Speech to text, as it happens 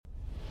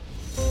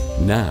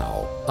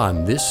Now,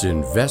 on this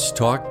Invest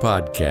Talk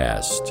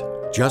podcast,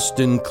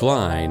 Justin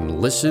Klein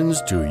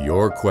listens to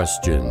your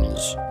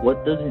questions.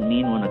 What does it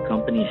mean when a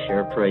company's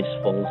share price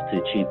falls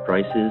to cheap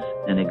prices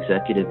and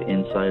executive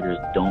insiders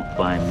don't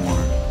buy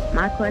more?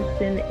 My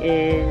question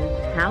is,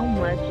 how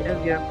much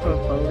of your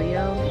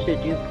portfolio should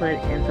you put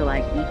into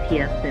like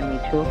ETFs and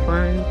mutual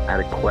funds? I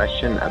had a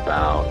question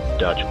about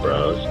Dutch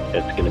Bros.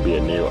 It's going to be a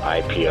new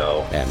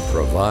IPO. And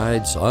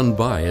provides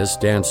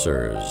unbiased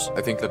answers.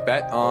 I think the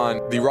bet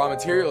on the raw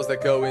materials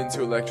that go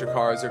into electric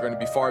cars are going to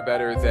be far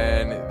better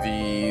than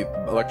the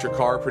electric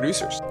car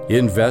producers.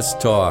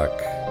 Invest Talk.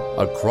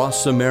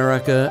 Across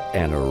America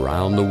and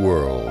around the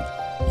world.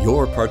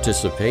 Your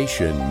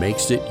participation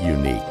makes it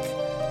unique.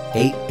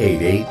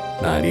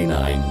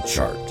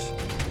 888-99-CHART.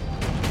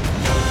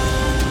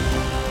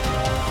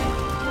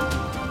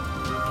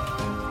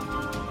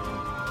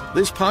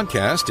 This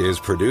podcast is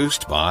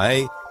produced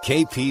by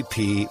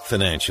KPP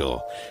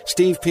Financial.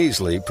 Steve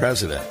Peasley,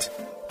 President.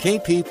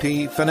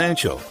 KPP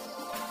Financial.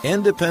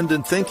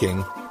 Independent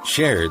thinking,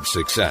 shared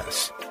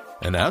success.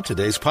 And now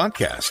today's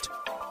podcast.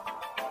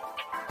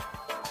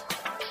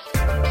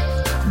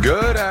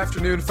 Good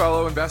afternoon,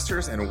 fellow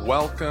investors, and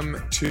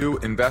welcome to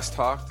Invest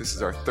Talk. This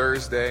is our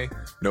Thursday,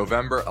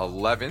 November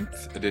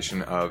 11th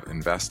edition of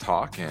Invest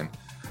Talk, and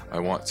I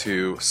want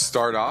to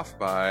start off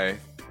by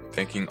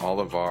thanking all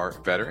of our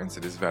veterans.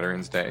 It is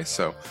Veterans Day,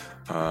 so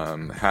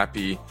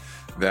happy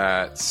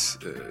that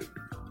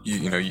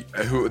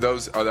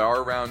those that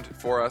are around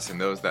for us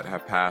and those that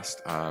have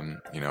passed.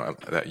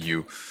 That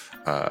you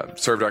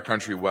served our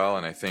country well,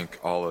 and I thank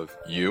all of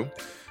you.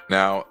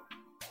 Now,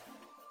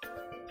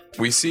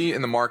 we see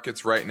in the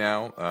markets right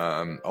now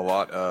a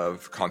lot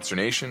of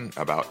consternation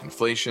about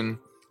inflation,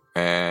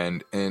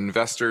 and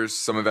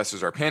some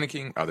investors are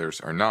panicking, others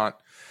are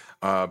not.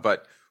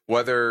 But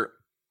whether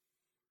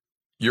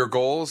your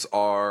goals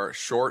are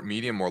short,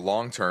 medium, or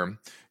long term,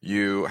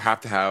 you have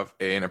to have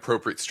an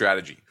appropriate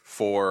strategy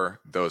for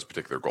those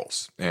particular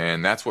goals.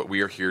 And that's what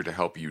we are here to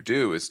help you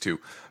do, is to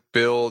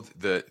build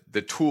the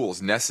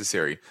tools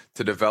necessary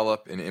to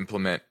develop and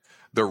implement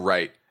the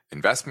right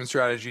investment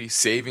strategy,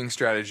 saving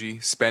strategy,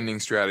 spending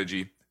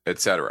strategy,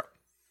 etc.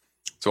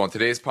 So on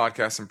today's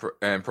podcast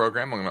and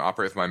program, I'm going to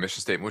operate with my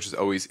mission statement, which is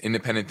always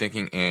independent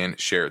thinking and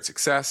shared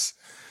success,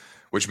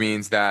 which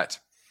means that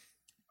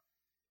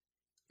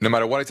no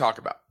matter what I talk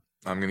about,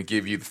 I'm going to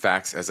give you the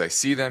facts as I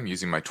see them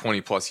using my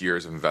 20 plus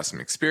years of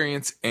investment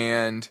experience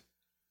and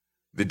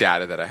the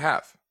data that I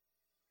have.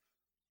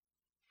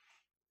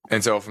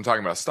 And so if I'm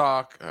talking about a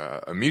stock,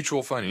 a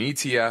mutual fund, an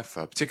ETF,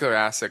 a particular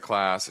asset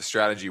class, a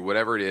strategy,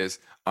 whatever it is,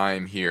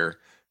 I'm here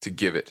to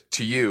give it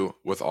to you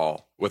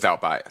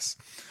without bias.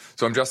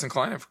 So I'm Justin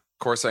Klein. Of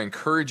course, I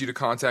encourage you to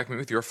contact me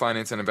with your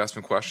finance and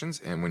investment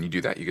questions. And when you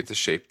do that, you get to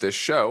shape this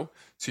show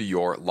to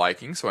your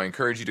liking. So I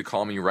encourage you to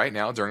call me right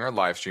now during our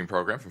live stream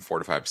program from 4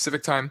 to 5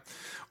 Pacific time.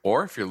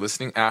 Or if you're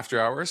listening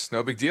after hours,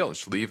 no big deal.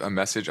 Just leave a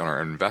message on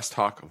our Invest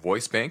Talk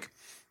voice bank.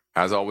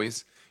 As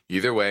always,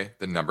 either way,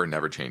 the number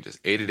never changes.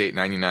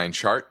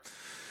 888-99-CHART.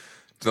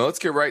 So let's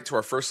get right to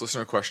our first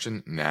listener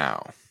question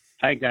now.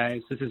 Hi,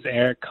 guys. This is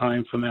Eric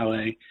calling from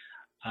LA.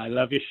 I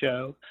love your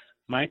show.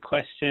 My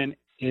question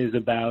is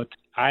about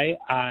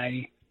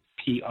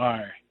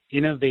IIPR,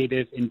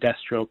 Innovative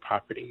Industrial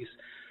Properties.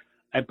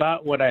 I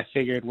bought what I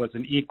figured was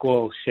an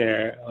equal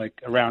share, like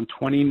around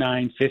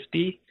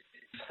 $29.50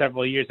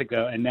 several years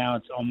ago, and now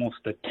it's almost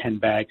a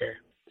 10-bagger.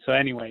 So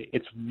anyway,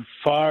 it's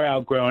far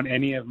outgrown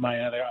any of my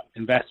other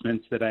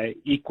investments that I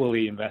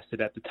equally invested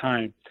at the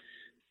time.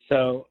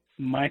 So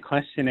my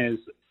question is,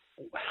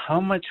 how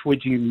much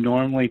would you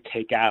normally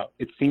take out?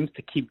 It seems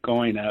to keep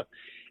going up,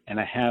 and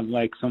I have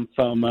like some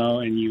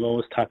FOMO, and you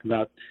always talk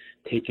about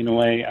taking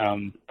away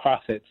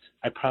profits.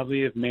 I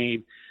probably have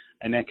made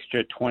an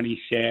extra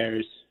 20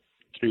 shares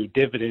through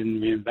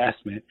dividend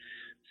reinvestment.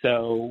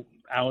 So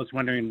I was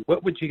wondering,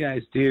 what would you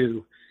guys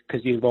do?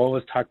 Because you've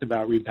always talked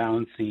about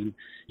rebalancing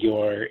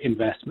your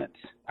investments.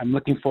 I'm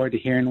looking forward to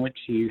hearing what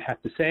you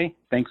have to say.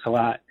 Thanks a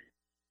lot.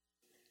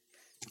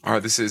 All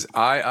right, this is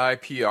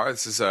IIPR.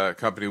 This is a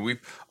company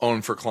we've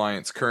owned for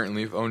clients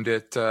currently. We've owned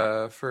it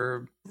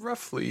for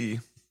roughly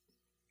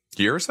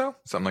a year or so,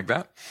 something like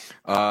that.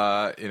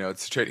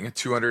 It's trading at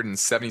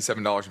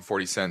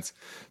 $277.40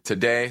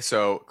 today.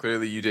 So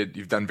clearly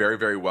you've done very,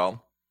 very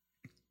well.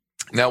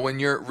 Now, when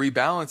you're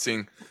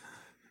rebalancing,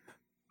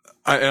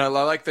 and I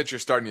like that you're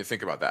starting to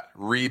think about that,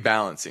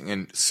 rebalancing.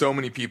 And so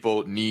many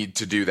people need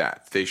to do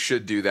that. They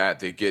should do that.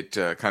 They get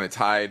kind of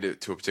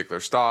tied to a particular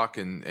stock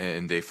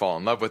and they fall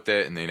in love with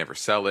it and they never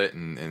sell it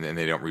and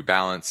they don't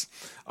rebalance.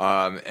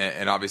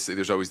 And obviously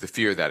there's always the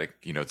fear that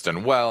it's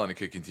done well and it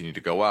could continue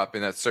to go up.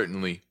 And that's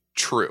certainly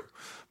true.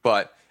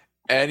 But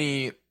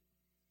any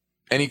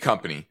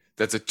company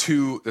that's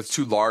too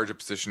large a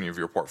position of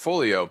your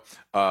portfolio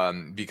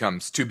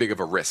becomes too big of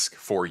a risk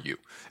for you.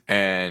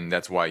 And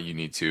that's why you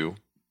need to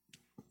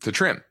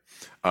trim.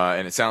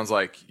 And it sounds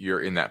like you're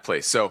in that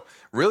place. So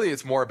really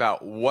it's more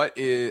about what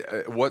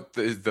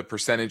is the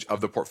percentage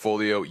of the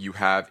portfolio you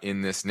have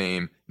in this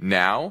name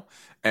now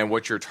and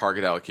what your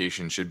target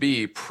allocation should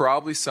be,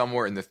 probably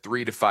somewhere in the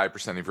 3 to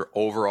 5% of your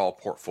overall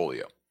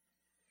portfolio.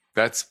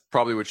 That's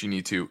probably what you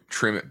need to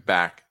trim it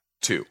back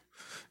to.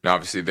 Now,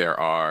 obviously,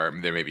 there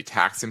may be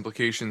tax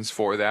implications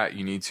for that.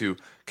 You need to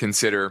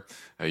consider.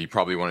 You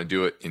probably want to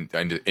do it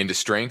into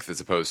strength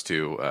as opposed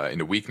to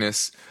into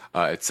weakness,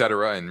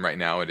 etc. And right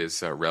now, it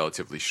is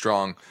relatively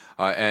strong.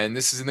 And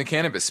this is in the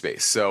cannabis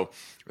space. So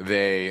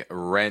they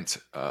rent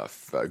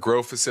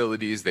grow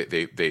facilities.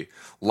 They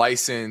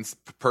license,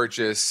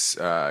 purchase,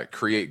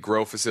 create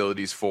grow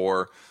facilities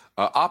for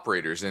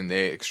operators, and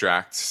they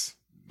extract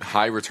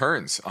high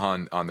returns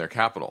on their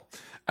capital.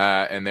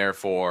 And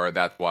therefore,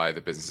 that's why the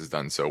business has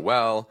done so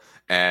well,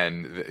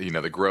 and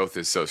the growth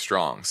is so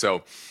strong.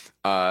 So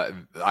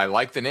I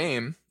like the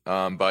name,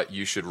 but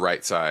you should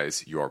right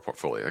size your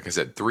portfolio. Like I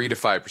said, 3 to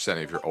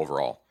 5% of your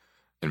overall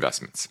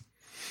investments.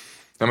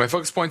 Now, my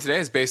focus point today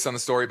is based on the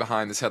story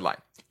behind this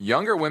headline.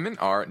 Younger women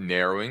are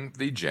narrowing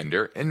the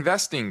gender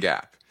investing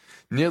gap.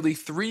 Nearly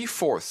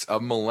 3/4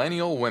 of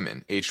millennial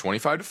women aged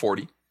 25 to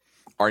 40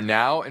 are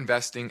now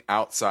investing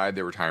outside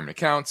their retirement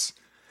accounts.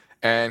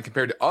 And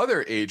compared to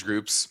other age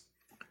groups,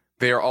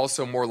 they are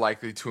also more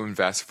likely to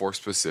invest for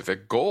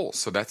specific goals.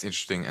 So that's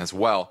interesting as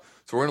well.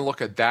 So we're going to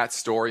look at that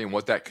story and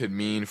what that could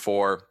mean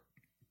for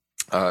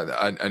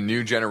a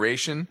new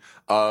generation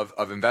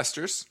of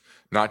investors,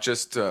 not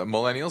just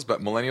millennials,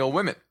 but millennial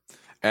women.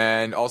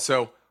 And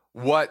also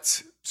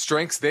what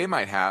strengths they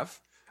might have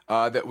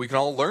that we can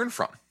all learn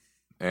from.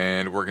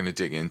 And we're going to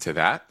dig into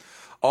that.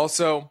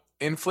 Also,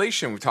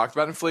 inflation. We talked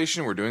about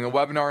inflation. We're doing a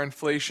webinar on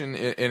inflation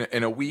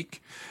in a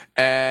week.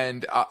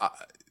 And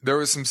there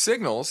was some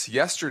signals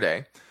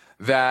yesterday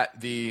that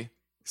the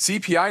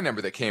CPI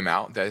number that came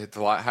out, that hit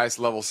the highest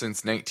level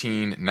since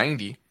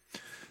 1990,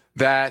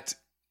 that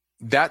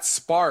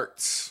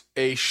sparked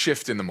a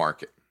shift in the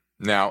market.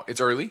 Now, it's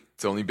early.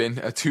 It's only been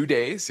 2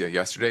 days,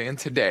 yesterday and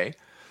today.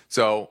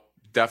 So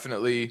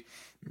definitely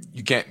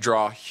you can't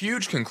draw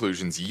huge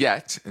conclusions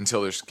yet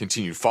until there's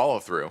continued follow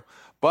through.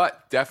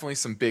 But definitely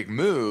some big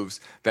moves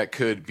that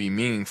could be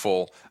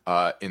meaningful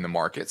in the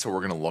market. So we're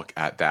going to look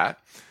at that.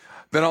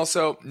 Then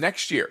also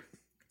next year,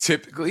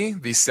 typically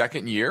the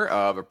second year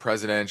of a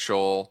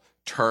presidential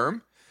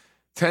term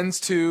tends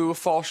to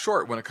fall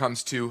short when it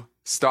comes to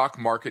stock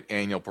market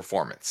annual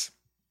performance.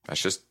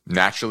 That's just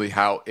naturally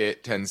how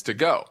it tends to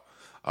go.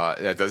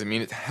 That doesn't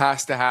mean it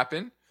has to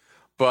happen,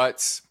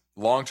 but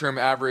long-term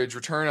average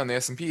return on the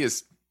S&P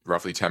is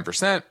roughly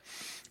 10%.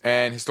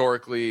 And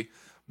historically,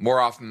 more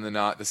often than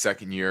not, the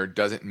second year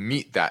doesn't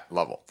meet that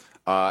level.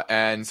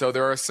 And so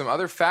there are some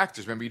other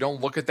factors. Remember, you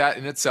don't look at that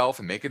in itself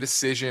and make a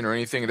decision or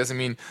anything. It doesn't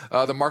mean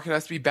the market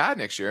has to be bad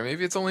next year.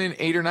 Maybe it's only an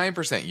 8 or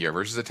 9% year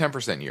versus a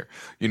 10% year.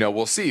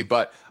 We'll see.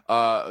 But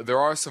there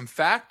are some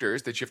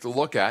factors that you have to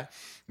look at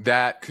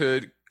that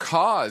could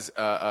cause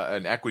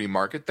an equity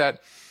market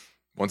that,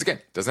 once again,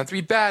 doesn't have to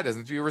be bad,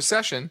 doesn't have to be a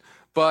recession,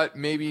 but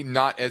maybe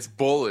not as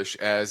bullish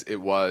as it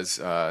was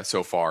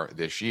so far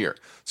this year.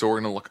 So we're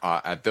going to look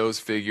at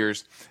those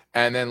figures.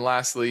 And then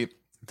lastly,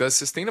 does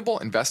sustainable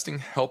investing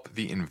help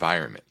the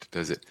environment?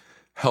 Does it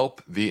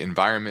help the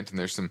environment? And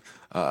there's some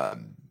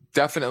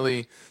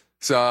definitely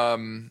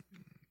some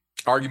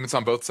arguments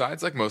on both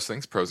sides, like most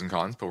things, pros and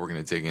cons, but we're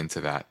going to dig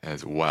into that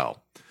as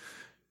well.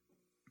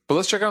 But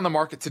let's check out on the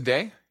market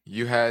today.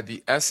 You had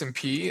the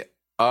S&P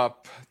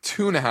up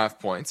 2.5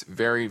 points,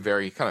 very,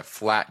 very kind of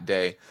flat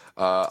day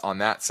on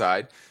that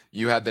side.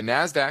 You had the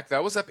NASDAQ,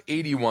 that was up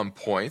 81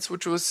 points,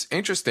 which was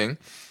interesting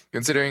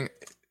considering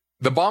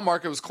the bond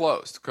market was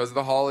closed. Because of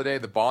the holiday,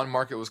 the bond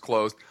market was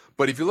closed.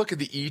 But if you look at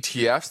the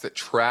ETFs that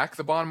track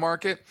the bond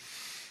market,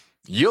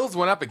 yields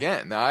went up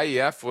again. The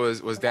IEF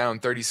was down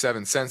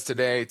 37 cents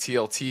today.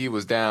 TLT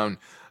was down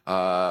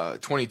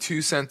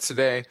 22 cents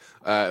today.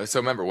 So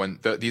remember, when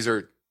these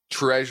are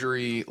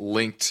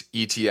Treasury-linked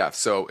ETFs.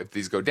 So if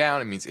these go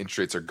down, it means interest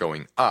rates are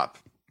going up.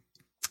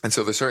 And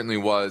so there certainly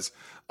was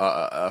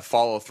a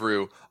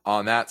follow-through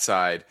on that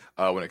side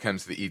when it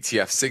comes to the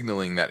ETF,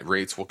 signaling that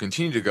rates will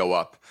continue to go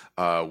up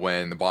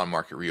when the bond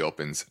market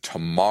reopens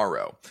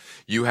tomorrow.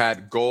 You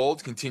had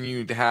gold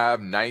continuing to have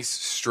nice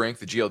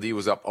strength. The GLD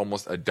was up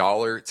almost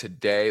 $1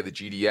 today. The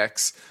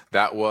GDX,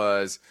 that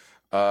was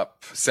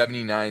up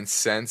 79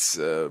 cents,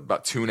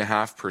 about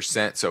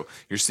 2.5%. So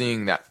you're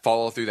seeing that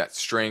follow through, that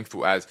strength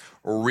as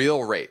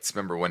real rates.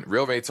 Remember, when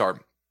real rates are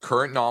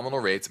current nominal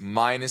rates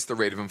minus the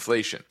rate of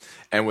inflation.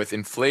 And with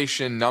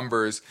inflation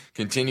numbers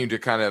continue to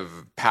kind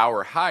of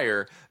power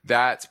higher,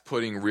 that's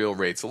putting real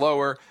rates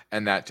lower,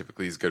 and that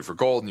typically is good for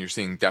gold. And you're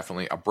seeing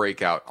definitely a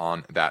breakout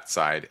on that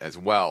side as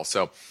well.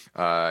 So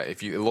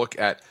if you look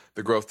at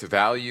the growth to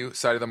value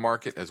side of the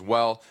market as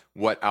well,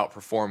 what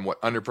outperformed,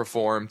 what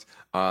underperformed,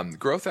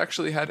 growth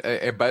actually had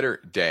a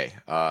better day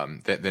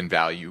than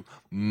value,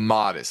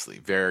 modestly,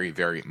 very,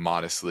 very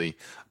modestly.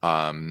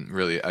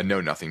 Really a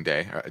know-nothing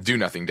day,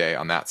 do-nothing day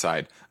on that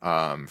side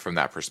from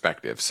that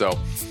perspective. So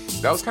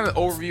that was kind of the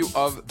overview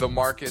of the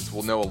markets.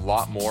 We'll know a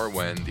lot more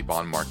when the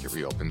bond market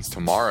reopens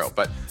tomorrow.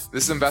 But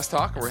this is Invest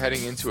Talk, and we're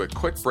heading into a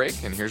quick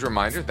break. And here's a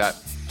reminder that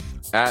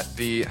At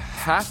the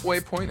halfway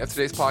point of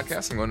today's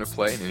podcast, I'm going to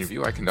play an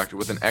interview I conducted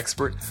with an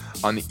expert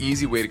on the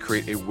easy way to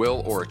create a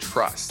will or a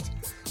trust.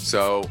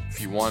 So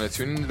if you want to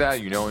tune into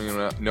that, you know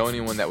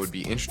anyone that would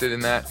be interested in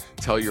that,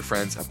 tell your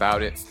friends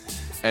about it.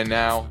 And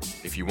now,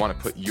 if you want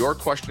to put your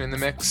question in the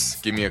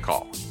mix, give me a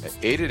call at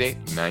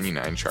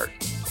 888-99-CHART.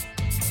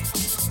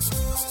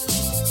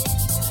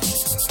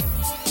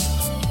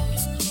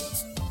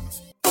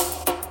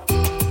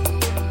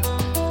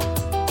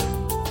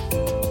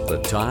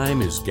 The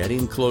time is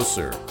getting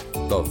closer.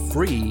 The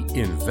free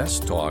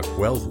Invest Talk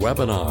Wealth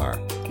Webinar,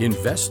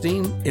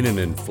 Investing in an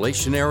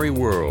Inflationary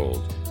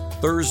World.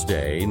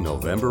 Thursday,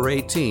 November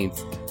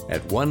 18th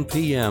at 1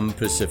 p.m.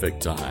 Pacific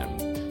Time.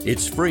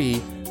 It's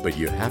free, but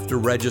you have to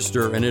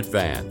register in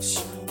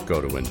advance. Go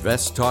to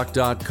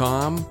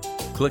investtalk.com,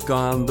 click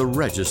on the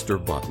register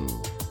button.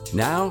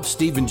 Now,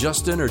 Steve and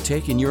Justin are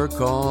taking your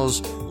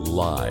calls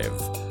live.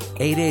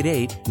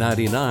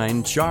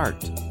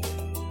 888-99-CHART.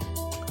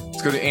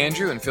 Let's go to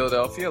Andrew in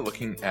Philadelphia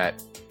looking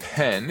at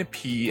Penn,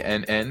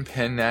 PNN,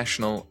 Penn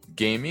National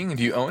Gaming.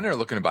 Do you own it or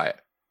looking to buy it?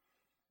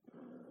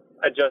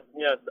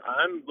 Yes,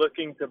 I'm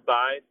looking to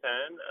buy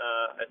Penn.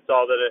 I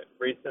saw that it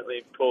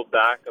recently pulled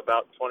back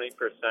about 20%,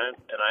 and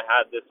I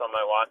had this on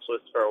my watch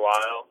list for a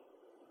while.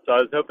 So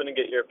I was hoping to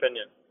get your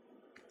opinion.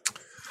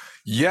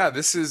 Yeah,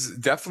 this is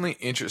definitely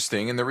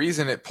interesting. And the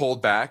reason it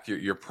pulled back,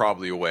 you're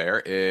probably aware,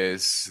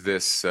 is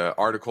this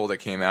article that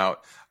came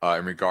out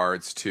in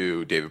regards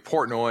to David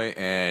Portnoy.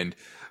 And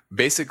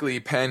basically,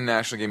 Penn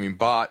National Gaming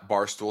bought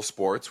Barstool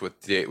Sports,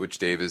 which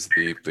Dave is I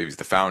believe he's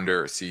the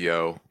founder or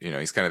CEO. You know,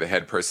 he's kind of the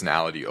head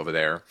personality over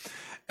there.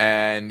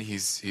 And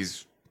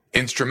he's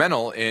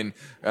instrumental in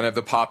kind of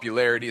the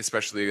popularity,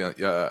 especially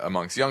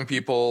amongst young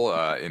people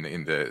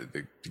in the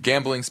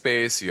gambling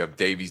space. You have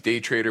Davey's day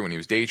trader when he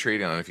was day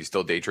trading. I don't know if he's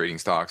still day trading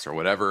stocks or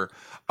whatever.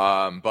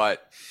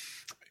 But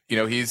you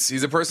know,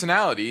 he's a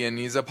personality and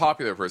he's a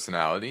popular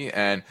personality.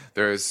 And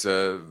there's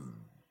an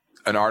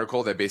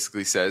article that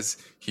basically says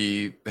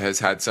he has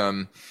had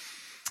some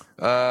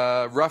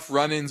rough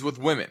run-ins with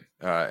women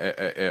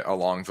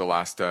along the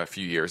last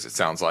few years, it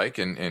sounds like.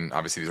 And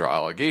obviously these are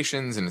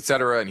allegations and et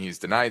cetera, and he's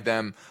denied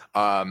them.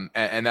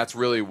 And that's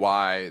really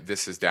why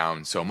this is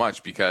down so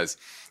much, because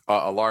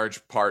a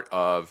large part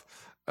of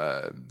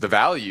the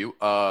value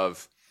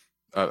of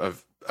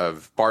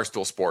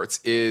Barstool Sports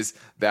is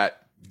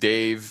that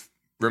Dave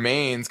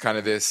remains kind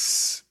of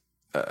this,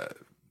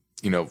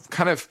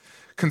 kind of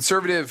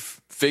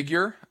conservative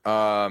figure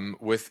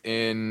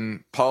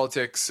within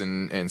politics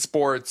and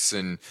sports,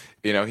 and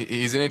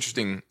he's an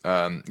interesting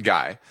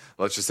guy,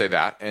 let's just say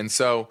that. And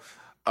so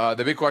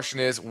the big question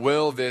is,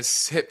 will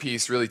this hit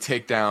piece really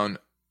take down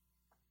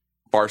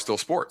Barstool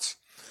Sports?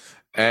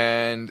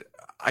 And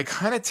I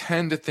kind of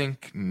tend to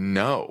think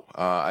no.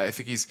 I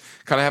think he's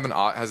kind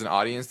of has an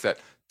audience that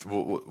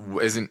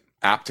isn't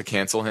apt to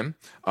cancel him.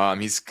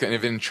 He's kind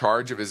of in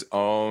charge of his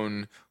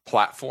own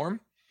platform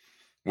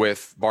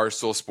with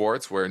Barstool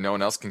Sports, where no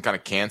one else can kind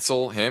of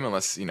cancel him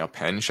unless,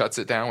 Penn shuts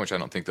it down, which I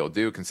don't think they'll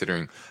do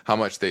considering how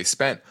much they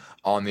spent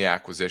on the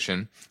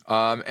acquisition.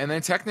 And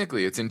then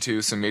technically it's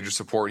into some major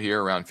support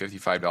here, around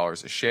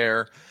 $55 a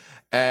share.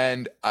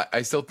 And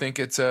I still think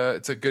it's a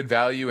good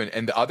value.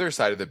 And the other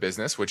side of the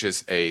business, which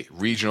is a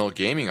regional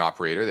gaming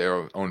operator, they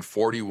own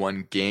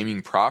 41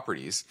 gaming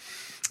properties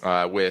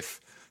with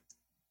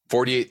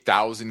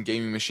 48,000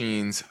 gaming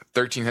machines,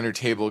 1,300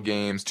 table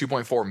games,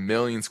 2.4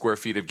 million square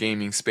feet of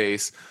gaming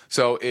space.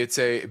 So it's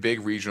a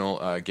big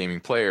regional gaming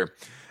player.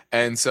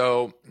 And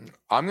so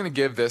I'm going to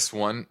give this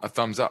one a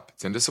thumbs up.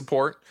 It's into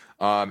support.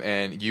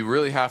 And you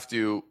really have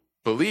to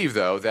believe,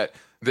 though, that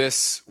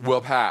this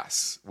will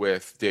pass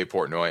with Dave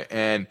Portnoy,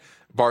 and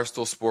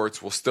Barstool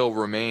Sports will still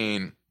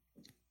remain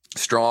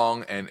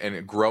strong and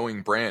a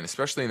growing brand,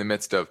 especially in the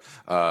midst of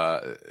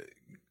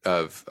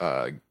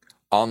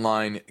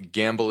online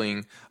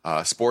gambling,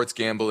 sports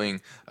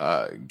gambling,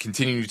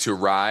 continue to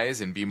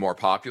rise and be more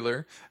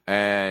popular,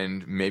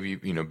 and maybe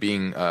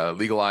being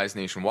legalized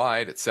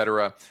nationwide,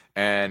 etc.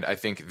 And I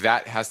think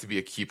that has to be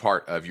a key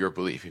part of your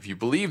belief. If you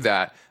believe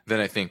that,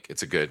 then I think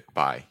it's a good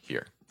buy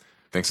here.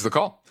 Thanks for the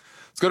call.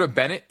 Let's go to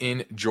Bennett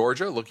in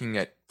Georgia, looking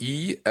at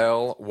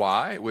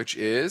ELY, which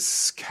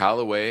is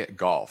Callaway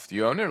Golf. Do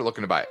you own it or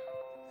looking to buy it?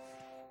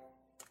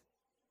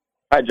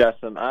 Hi,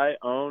 Justin. I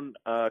own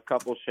a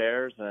couple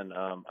shares, and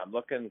I'm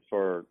looking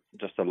for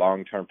just a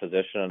long-term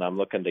position, and I'm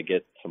looking to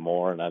get some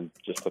more, and I'm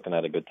just looking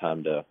at a good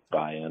time to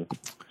buy in.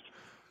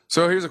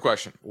 So here's a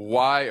question.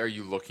 Why are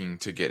you looking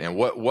to get in?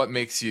 What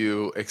makes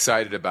you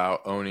excited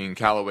about owning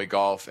Callaway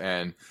Golf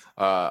and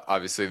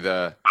obviously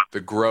the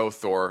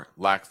growth or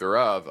lack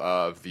thereof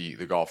of the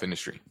golf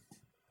industry?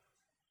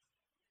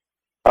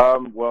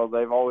 Well,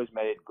 they've always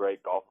made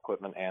great golf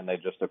equipment, and they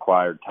just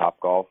acquired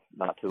Topgolf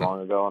not too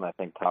long ago, and I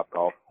think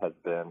Topgolf has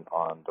been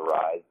on the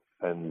rise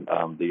in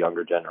the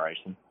younger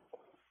generation.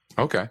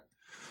 Okay.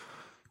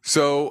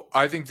 So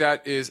I think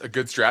that is a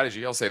good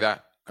strategy. I'll say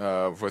that.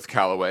 With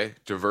Callaway,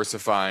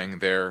 diversifying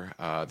their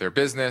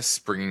business,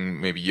 bringing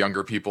maybe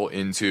younger people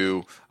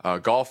into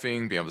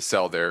golfing, being able to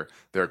sell their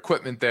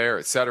equipment there,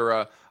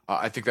 etc.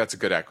 I think that's a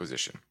good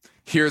acquisition.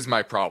 Here's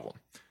my problem.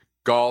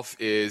 Golf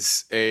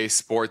is a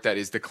sport that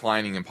is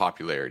declining in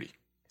popularity.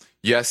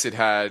 Yes, it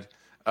had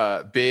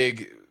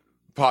big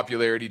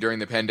popularity during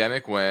the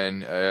pandemic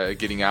when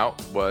getting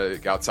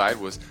outside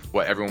was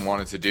what everyone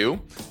wanted to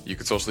do. You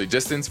could socially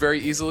distance very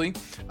easily.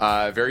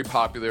 Very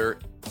popular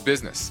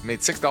business. Made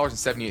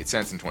 $6.78 in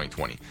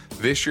 2020.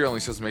 This year only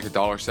supposed to make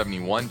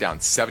 $1.71, down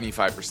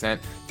 75%,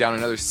 down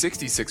another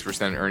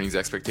 66% in earnings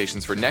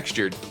expectations for next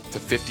year to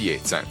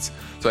 58 cents.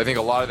 So I think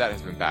a lot of that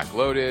has been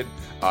backloaded.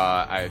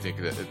 I think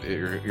that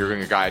you're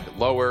going to guide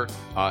lower,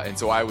 and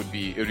so it would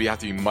have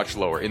to be much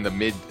lower, in the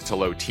mid to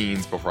low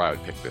teens, before I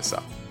would pick this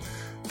up.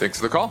 Thanks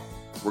for the call.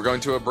 We're going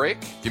to a break.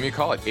 Give me a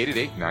call at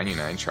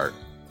 888-99-CHART.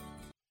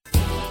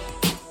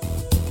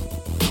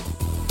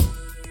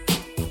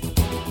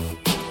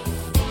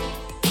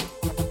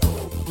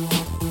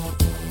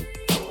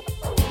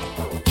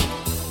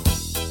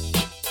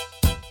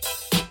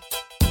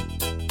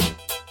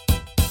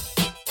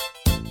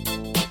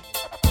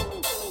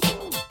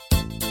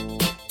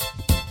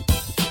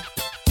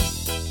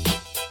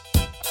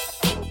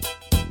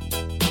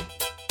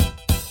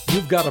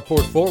 You've got a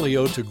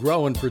portfolio to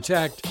grow and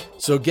protect,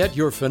 so get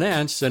your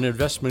finance and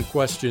investment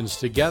questions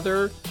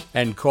together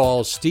and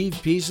call Steve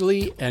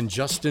Peasley and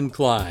Justin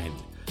Klein.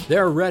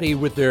 They're ready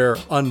with their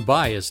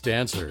unbiased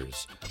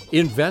answers.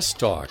 Invest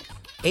Talk,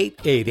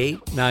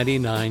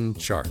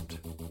 888-99-CHART.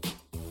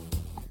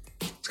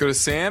 Let's go to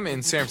Sam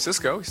in San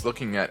Francisco. He's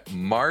looking at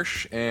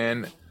Marsh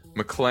and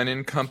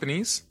McLennan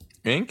Companies,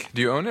 Inc.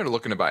 Do you own it or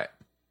looking to buy it?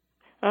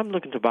 I'm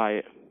looking to buy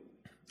it.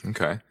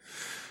 Okay.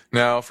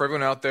 Now, for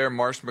everyone out there,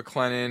 Marsh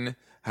McLennan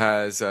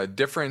has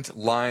different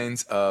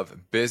lines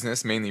of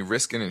business, mainly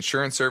risk and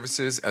insurance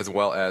services, as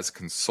well as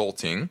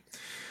consulting.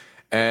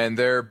 And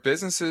their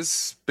business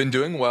has been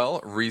doing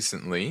well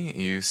recently.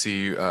 You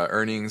see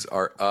earnings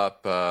are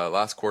up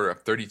last quarter,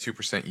 up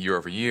 32% year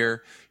over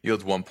year,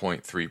 yield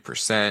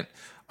 1.3%.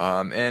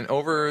 And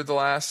over the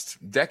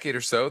last decade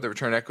or so, the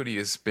return on equity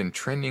has been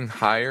trending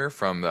higher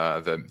from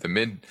the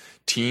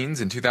mid-teens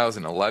in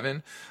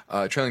 2011,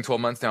 trailing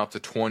 12 months now up to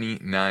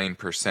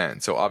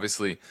 29%. So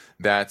obviously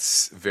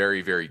that's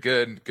very, very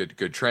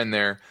good trend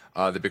there.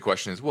 The big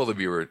question is, will there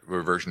be a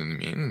reversion in the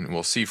mean?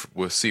 We'll see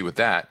with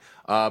that.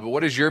 But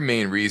what is your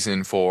main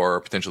reason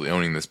for potentially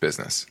owning this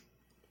business?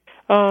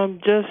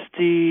 Just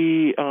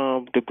the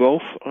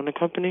growth on the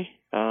company.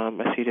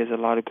 I see there's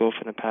a lot of growth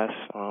in the past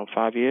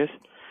 5 years.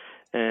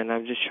 And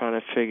I'm just trying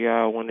to figure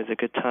out when is a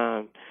good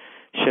time.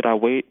 Should I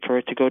wait for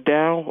it to go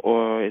down,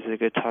 or is it a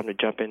good time to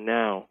jump in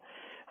now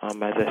as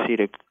I see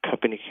the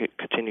company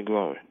continue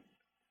growing?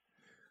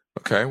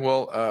 Okay,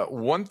 well,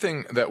 one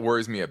thing that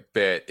worries me a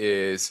bit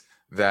is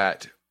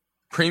that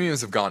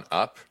premiums have gone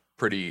up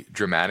pretty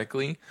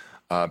dramatically,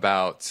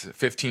 about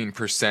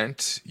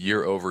 15%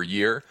 year over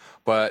year,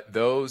 but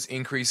those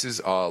increases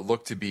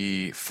look to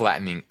be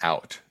flattening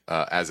out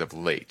as of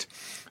late.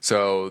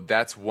 So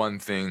that's one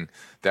thing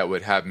that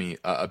would have me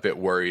a bit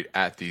worried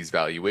at these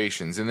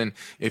valuations. And then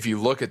if you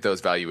look at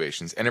those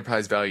valuations,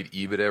 enterprise valued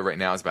EBITDA right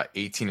now is about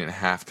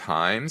 18.5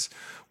 times,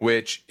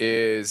 which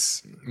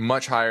is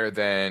much higher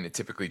than it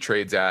typically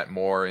trades at,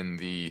 more in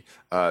the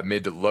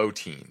mid to low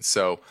teens.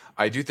 So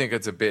I do think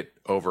it's a bit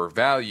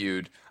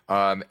overvalued,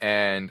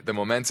 and the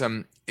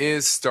momentum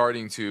is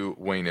starting to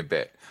wane a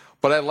bit.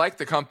 But I like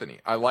the company.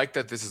 I like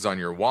that this is on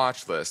your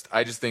watch list.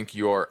 I just think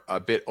you're a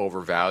bit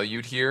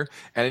overvalued here,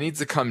 and it needs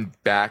to come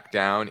back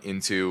down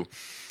into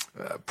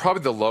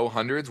probably the low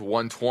hundreds,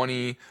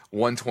 120,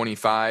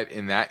 125,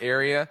 in that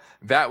area.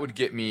 That would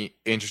get me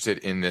interested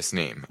in this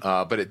name.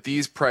 But at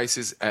these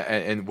prices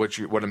and what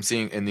I'm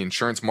seeing in the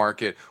insurance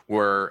market,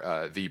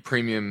 where the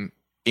premium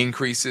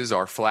increases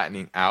are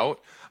flattening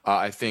out,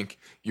 I think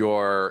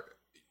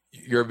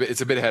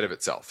it's a bit ahead of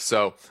itself.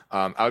 So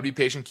I would be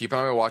patient, keep it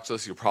on my watch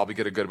list. You'll probably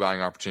get a good buying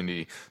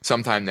opportunity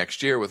sometime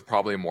next year with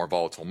probably a more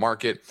volatile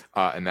market,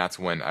 and that's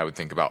when I would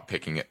think about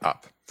picking it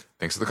up.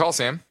 Thanks for the call,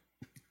 Sam.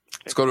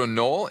 Let's go to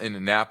Noel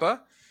in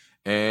Napa,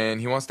 and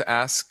he wants to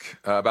ask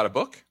about a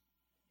book.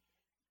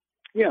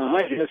 Yeah,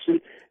 hi, Justin.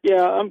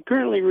 Yeah, I'm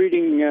currently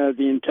reading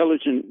The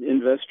Intelligent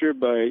Investor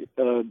by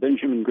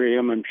Benjamin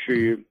Graham. I'm sure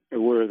you're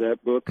aware of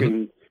that book,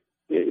 and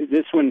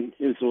this one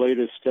is the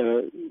latest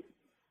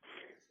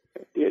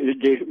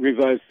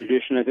revised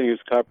edition. I think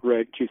it's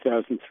copyright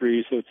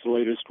 2003, so it's the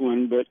latest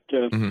one. But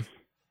of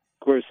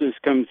course, this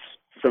comes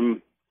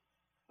from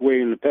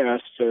way in the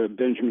past,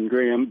 Benjamin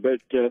Graham.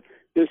 But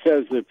this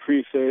has the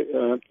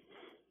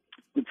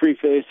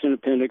preface and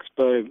appendix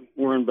by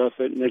Warren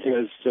Buffett, and it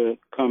has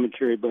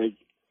commentary by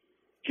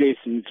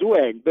Jason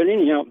Zweig. But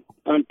anyhow,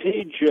 on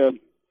page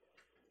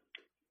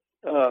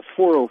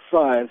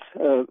 405,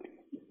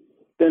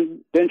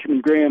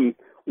 Benjamin Graham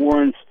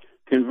warns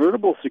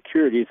convertible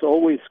securities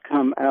always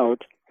come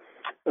out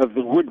of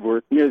the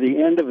woodwork near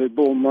the end of a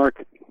bull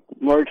market,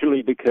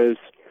 largely because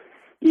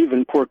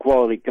even poor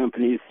quality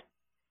companies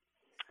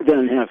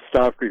don't have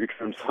stock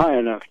returns high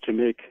enough to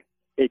make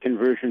a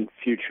conversion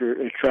future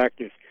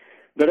attractive.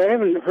 But I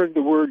haven't heard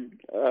the word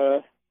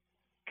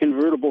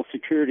convertible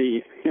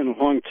security in a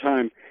long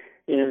time.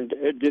 And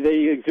do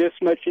they exist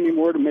much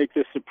anymore to make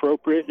this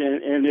appropriate?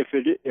 And if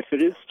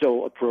it is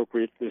still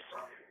appropriate, this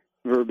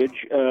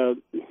verbiage,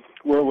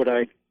 where would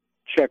I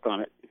check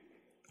on it?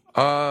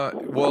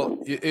 Well,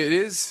 it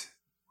is.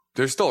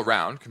 They're still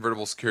around.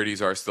 Convertible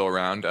securities are still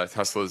around.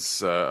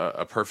 Tesla's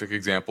a perfect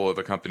example of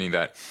a company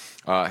that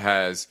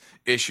has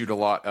issued a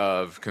lot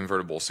of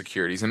convertible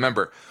securities. And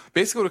remember,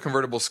 basically what a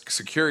convertible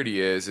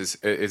security is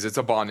it's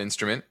a bond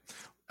instrument,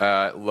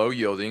 low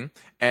yielding,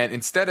 and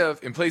in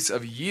place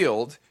of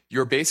yield,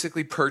 you're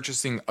basically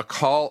purchasing a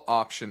call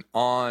option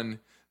on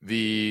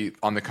the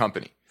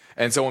company.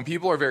 And so when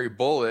people are very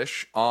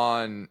bullish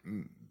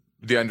on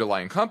the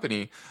underlying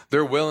company,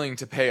 they're willing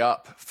to pay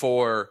up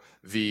for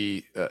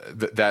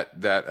that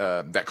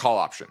call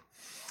option,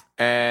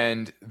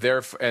 and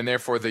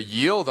therefore the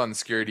yield on the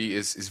security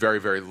is very,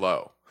 very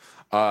low.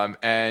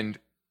 And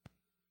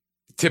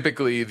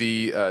typically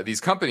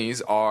these companies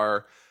that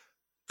are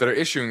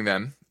issuing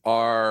them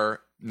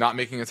are not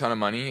making a ton of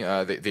money.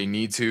 They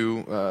need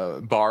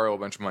to borrow a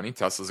bunch of money.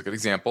 Tesla's a good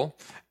example,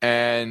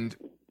 and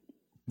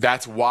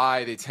that's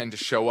why they tend to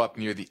show up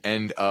near the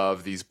end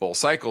of these bull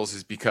cycles,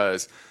 is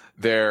because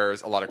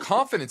there's a lot of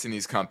confidence in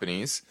these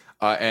companies,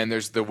 and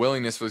there's the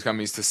willingness for these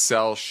companies to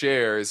sell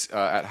shares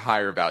at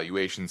higher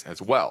valuations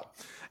as well.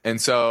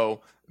 And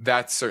so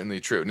that's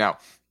certainly true. Now,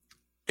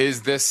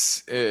 is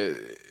this an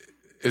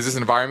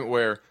environment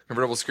where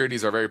convertible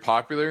securities are very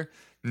popular?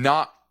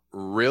 Not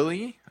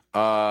really,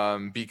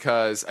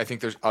 because I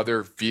think there's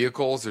other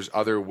vehicles, there's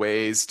other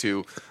ways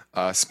to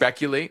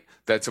speculate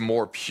that's a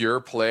more pure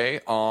play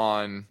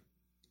on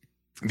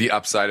the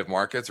upside of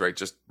markets, right?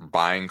 Just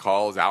buying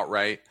calls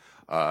outright.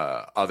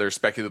 Other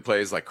speculative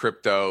plays like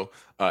crypto,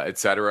 et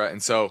cetera.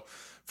 And so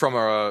from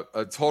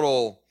a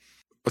total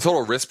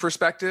risk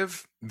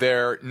perspective,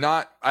 they're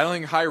not, I don't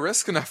think, high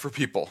risk enough for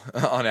people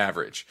on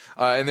average.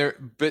 And they're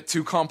a bit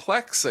too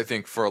complex, I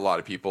think, for a lot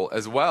of people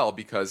as well,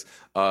 because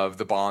of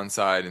the bond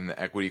side and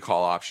the equity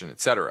call option,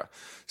 et cetera.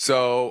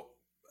 So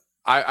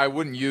I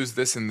wouldn't use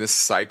this in this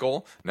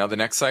cycle. Now, the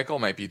next cycle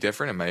might be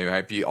different. It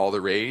might be all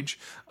the rage,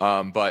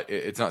 but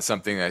it's not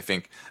something that I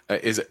think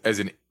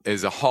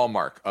is a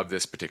hallmark of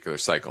this particular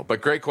cycle.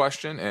 But great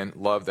question, and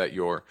love that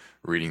you're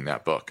reading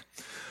that book.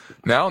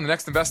 Now, in the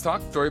next Invest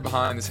Talk, story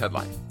behind this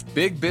headline.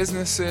 Big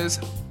business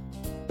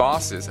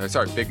bosses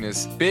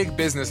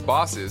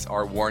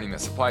are warning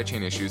that supply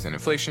chain issues and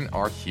inflation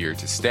are here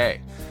to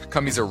stay.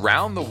 Companies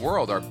around the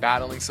world are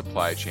battling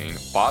supply chain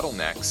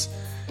bottlenecks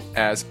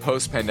as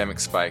post-pandemic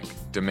spike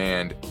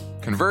demand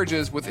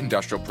converges with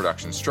industrial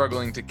production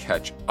struggling to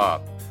catch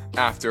up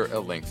after a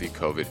lengthy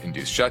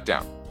COVID-induced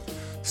shutdown.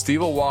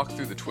 Steve will walk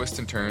through the twists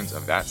and turns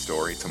of that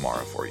story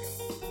tomorrow for you.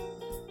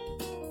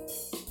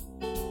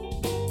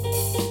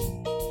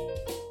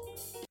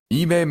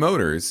 eBay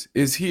Motors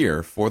is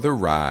here for the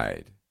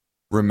ride.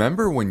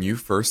 Remember when you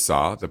first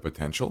saw the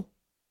potential?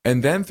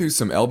 And then through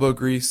some elbow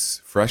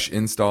grease, fresh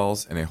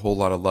installs, and a whole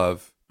lot of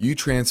love, you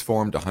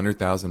transformed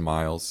 100,000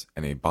 miles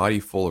and a body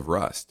full of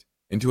rust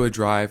into a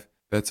drive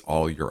that's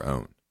all your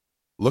own.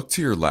 Look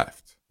to your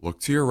left. Look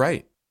to your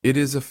right. It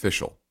is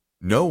official.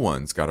 No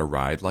one's got a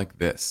ride like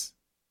this.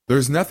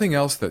 There's nothing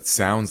else that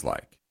sounds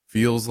like,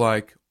 feels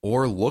like,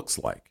 or looks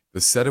like the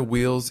set of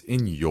wheels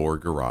in your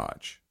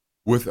garage.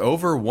 With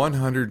over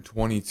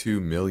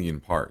 122 million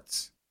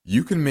parts,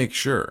 you can make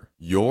sure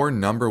your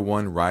number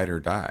one ride or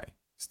die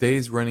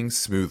stays running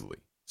smoothly,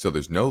 so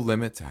there's no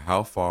limit to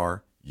how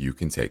far you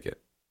can take it.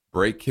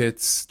 Brake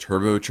kits,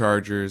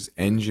 turbochargers,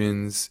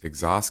 engines,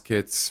 exhaust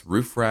kits,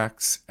 roof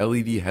racks,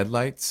 LED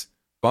headlights,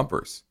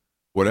 bumpers,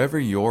 whatever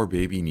your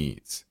baby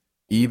needs,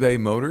 eBay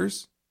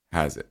Motors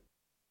has it.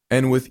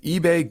 And with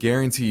eBay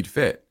Guaranteed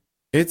Fit,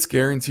 it's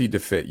guaranteed to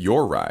fit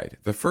your ride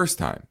the first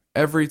time,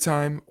 every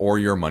time, or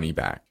your money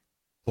back.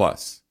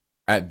 Plus,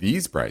 at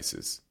these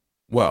prices,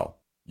 well,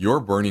 you're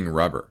burning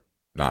rubber,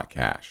 not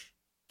cash.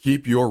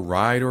 Keep your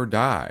ride or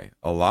die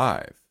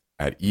alive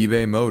at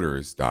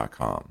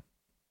ebaymotors.com.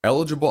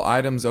 Eligible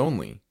items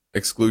only.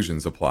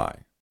 Exclusions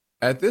apply.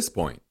 At this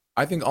point,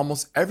 I think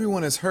almost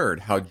everyone has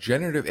heard how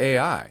generative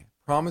AI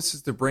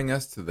promises to bring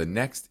us to the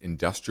next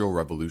industrial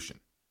revolution.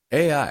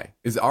 AI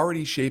is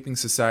already shaping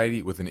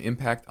society with an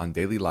impact on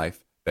daily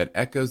life that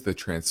echoes the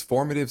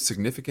transformative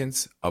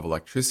significance of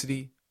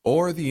electricity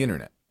or the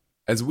internet.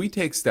 As we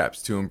take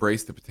steps to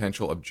embrace the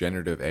potential of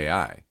generative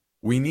AI,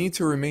 we need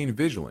to remain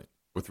vigilant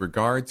with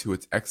regard to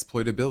its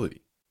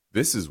exploitability.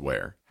 This is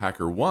where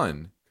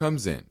HackerOne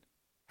comes in.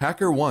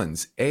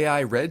 HackerOne's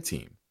AI Red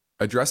Team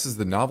addresses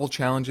the novel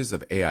challenges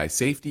of AI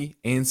safety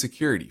and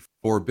security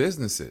for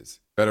businesses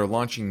that are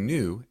launching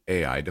new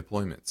AI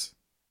deployments.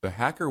 The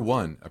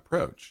HackerOne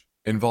approach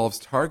involves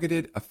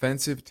targeted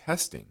offensive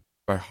testing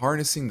by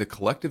harnessing the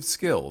collective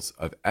skills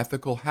of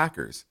ethical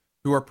hackers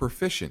who are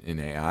proficient in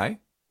AI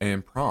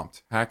and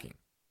prompt hacking.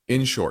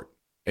 In short,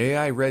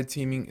 AI red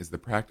teaming is the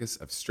practice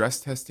of stress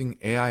testing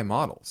AI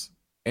models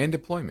and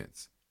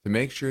deployments to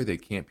make sure they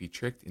can't be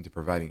tricked into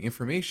providing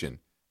information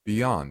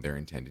beyond their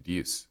intended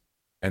use,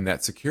 and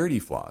that security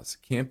flaws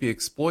can't be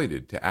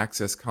exploited to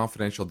access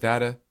confidential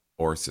data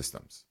or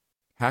systems.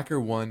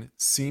 HackerOne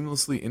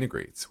seamlessly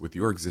integrates with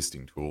your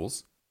existing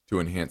tools to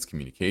enhance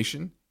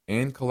communication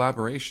and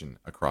collaboration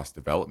across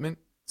development,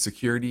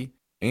 security,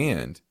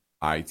 and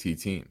IT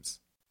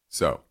teams.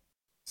 So,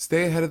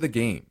 stay ahead of the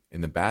game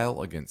in the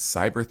battle against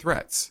cyber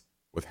threats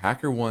with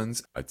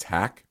HackerOne's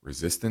attack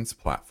resistance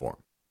platform.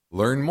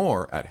 Learn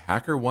more at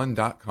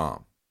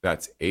hackerone.com.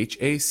 That's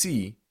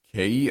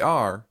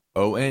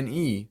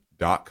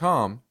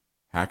HackerOne.com,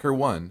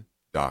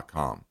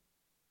 hackerone.com.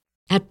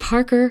 At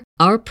Parker,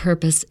 our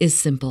purpose is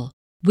simple.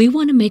 We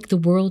want to make the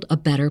world a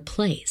better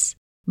place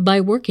by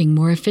working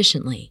more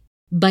efficiently,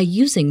 by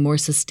using more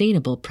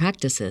sustainable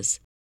practices,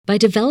 by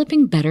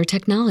developing better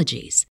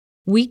technologies.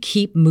 We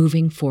keep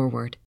moving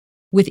forward.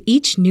 With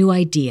each new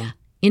idea,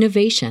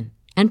 innovation,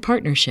 and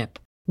partnership,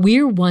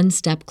 we're one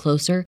step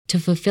closer to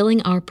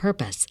fulfilling our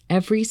purpose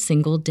every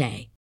single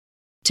day.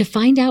 To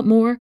find out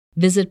more,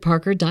 visit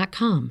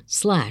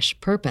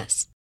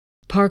parker.com/purpose.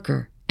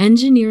 Parker,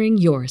 engineering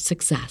your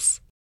success.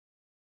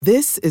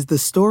 This is the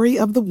story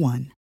of the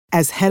one.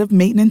 As head of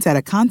maintenance at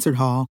a concert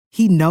hall,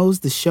 he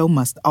knows the show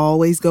must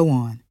always go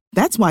on.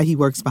 That's why he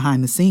works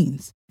behind the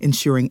scenes,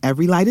 ensuring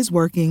every light is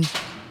working,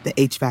 the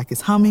HVAC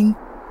is humming,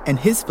 and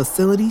his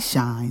facility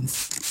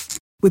shines.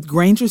 With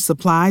Grainger's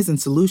supplies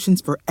and solutions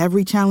for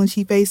every challenge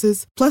he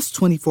faces, plus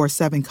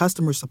 24/7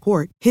 customer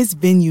support, his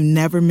venue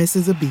never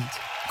misses a beat.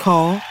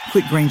 Call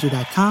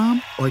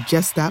quickgrainger.com or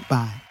just stop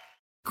by.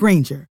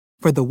 Grainger,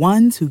 for the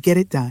ones who get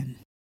it done.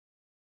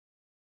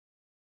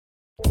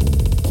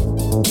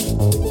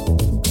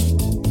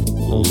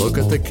 Look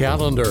at the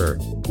calendar.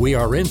 We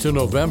are into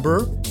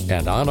November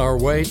and on our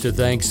way to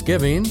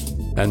Thanksgiving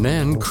and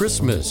then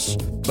Christmas.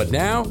 But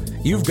now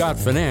you've got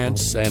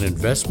finance and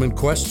investment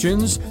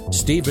questions.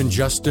 Steve and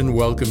Justin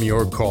welcome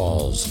your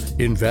calls.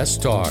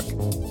 Invest Talk,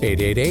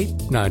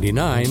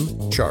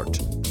 888-99-CHART.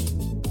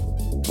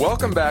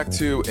 Welcome back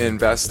to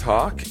Invest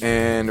Talk,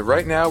 and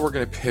right now we're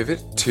going to pivot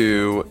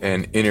to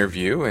an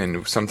interview,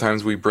 and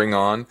sometimes we bring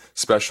on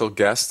special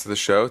guests to the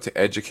show to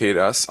educate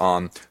us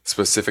on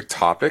specific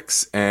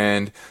topics,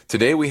 and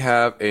today we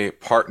have a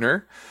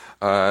partner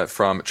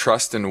from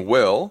Trust and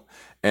Will,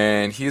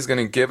 and he's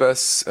going to give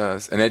us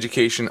an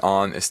education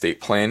on estate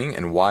planning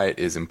and why it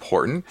is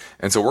important,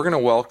 and so we're going to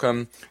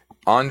welcome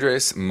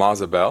Andres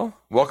Mazabel.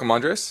 Welcome,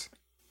 Andres.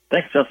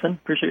 Thanks, Justin.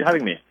 Appreciate you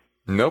having me.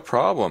 No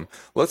problem.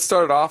 Let's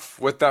start it off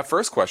with that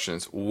first question.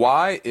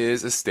 Why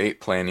is estate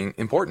planning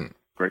important?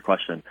 Great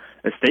question.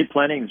 Estate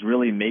planning is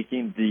really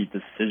making the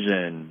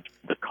decision,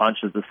 the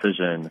conscious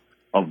decision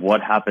of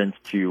what happens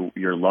to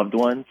your loved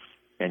ones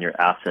and your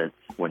assets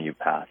when you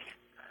pass.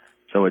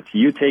 So it's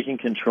you taking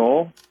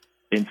control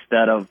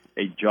instead of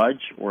a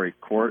judge or a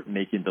court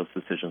making those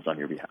decisions on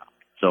your behalf.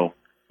 So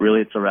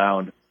really it's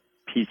around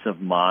peace of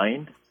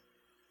mind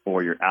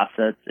for your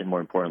assets and, more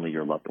importantly,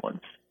 your loved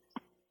ones.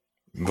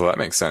 Well, that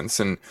makes sense.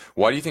 And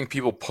why do you think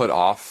people put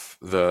off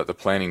the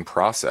planning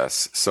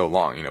process so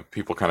long? You know,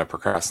 people kind of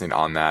procrastinate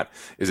on that.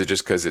 Is it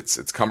just because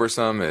it's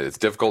cumbersome, it's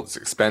difficult, it's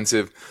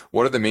expensive?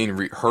 What are the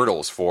main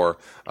hurdles for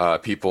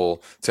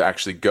people to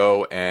actually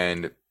go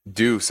and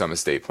do some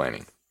estate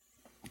planning?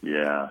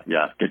 Yeah,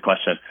 good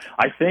question.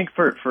 I think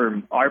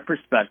from our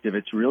perspective,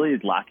 it's really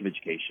lack of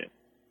education.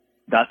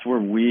 That's where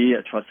we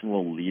at Trust and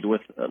Will lead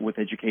with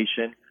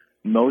education.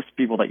 Most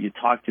people that you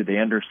talk to, they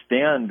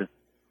understand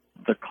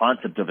the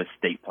concept of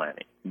estate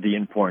planning, the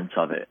importance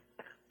of it.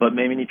 But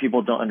many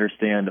people don't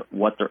understand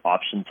what their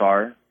options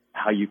are,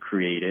 how you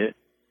create it,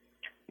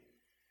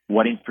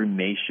 what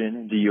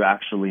information do you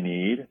actually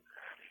need.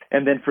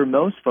 And then for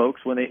most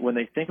folks, when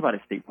they think about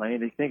estate planning,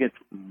 they think it's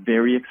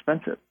very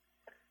expensive.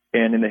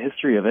 And in the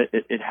history of it,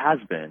 it has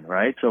been,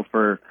 right? So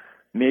for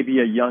maybe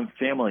a young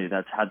family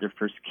that's had their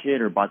first kid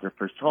or bought their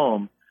first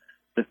home,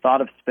 the thought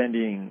of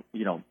spending,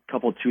 a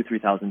couple, $2,000,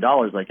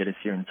 $3,000 like it is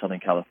here in Southern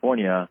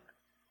California,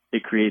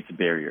 it creates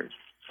barriers.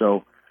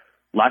 So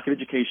lack of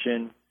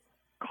education,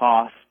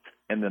 cost,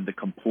 and then the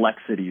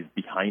complexities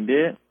behind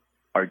it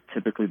are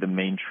typically the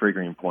main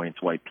triggering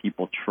points why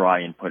people try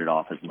and put it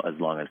off as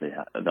long as they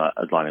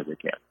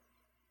can.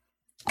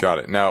 Got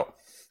it. Now,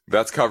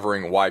 that's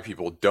covering why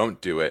people don't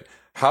do it.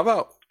 How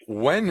about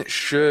when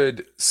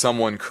should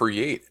someone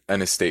create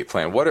an estate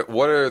plan?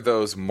 What are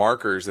those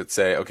markers that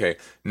say, okay,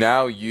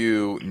 now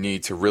you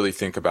need to really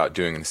think about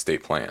doing an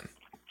estate plan?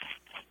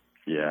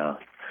 Yeah.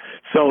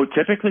 So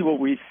typically what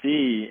we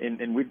see,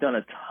 and we've done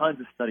a ton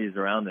of studies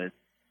around this,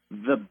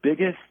 the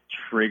biggest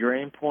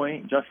triggering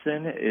point,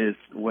 Justin, is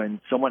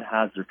when someone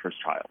has their first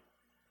child.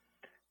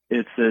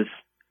 It's this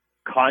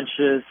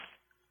conscious,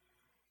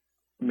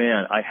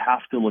 man, I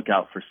have to look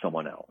out for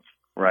someone else,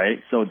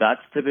 right? So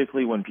that's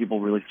typically when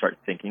people really start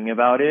thinking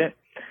about it.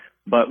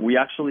 But we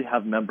actually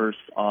have members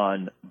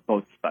on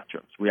both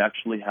spectrums. We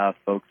actually have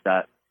folks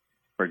that,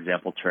 for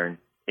example, turn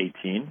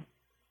 18,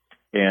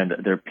 and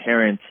their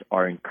parents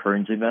are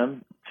encouraging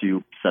them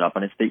to set up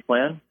an estate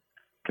plan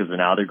because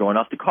now they're going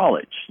off to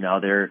college. Now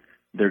they're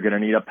going to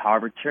need a power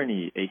of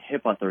attorney, a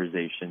HIP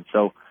authorization.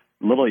 So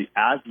literally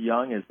as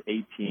young as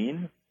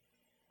 18.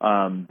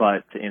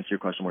 But to answer your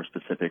question more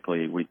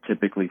specifically, we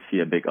typically see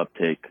a big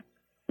uptake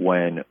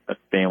when a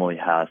family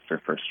has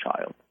their first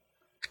child.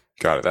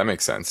 Got it. That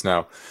makes sense.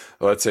 Now,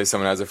 let's say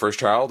someone has a first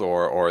child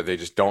or they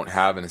just don't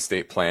have an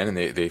estate plan and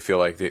they feel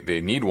like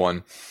they need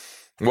one.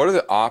 What are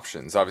the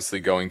options? Obviously,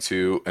 going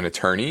to an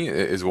attorney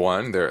is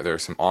one. There are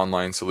some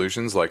online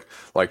solutions like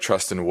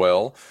Trust and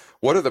Will.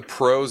 What are the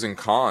pros and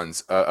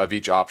cons of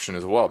each option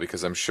as well?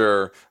 Because I'm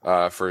sure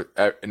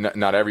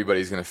not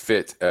everybody's going to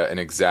fit an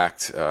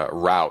exact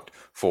route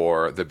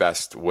for the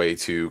best way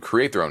to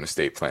create their own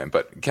estate plan.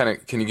 But can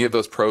you give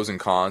those pros and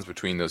cons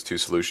between those two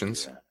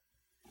solutions?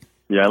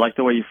 Yeah, I like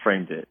the way you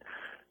framed it.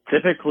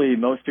 Typically,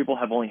 most people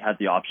have only had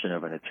the option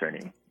of an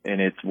attorney, and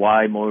it's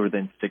why more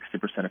than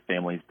 60% of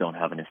families don't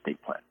have an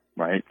estate plan,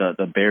 right?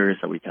 The barriers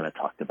that we kind of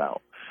talked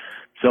about.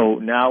 So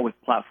now with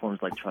platforms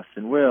like Trust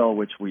and Will,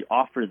 which we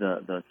offer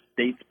the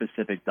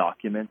state-specific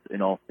documents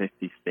in all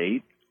 50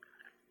 states,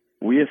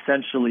 we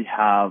essentially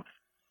have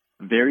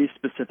very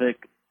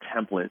specific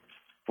templates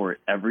for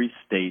every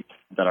state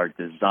that are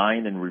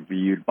designed and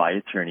reviewed by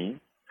attorneys.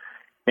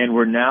 And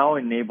we're now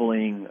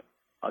enabling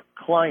a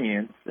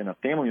client and a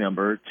family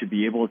member to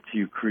be able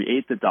to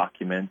create the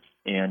documents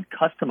and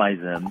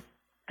customize them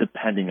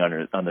depending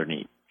on their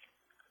needs.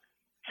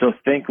 So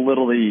think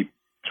literally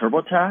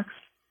TurboTax,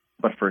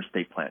 but for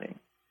estate planning.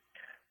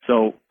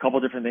 So a couple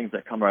different things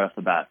that come right off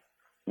the bat.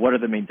 What are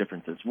the main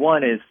differences?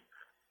 One is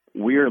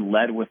we're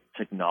led with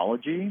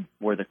technology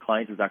where the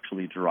client is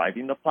actually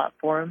driving the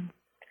platform,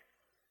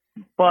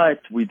 but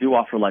we do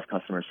offer live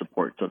customer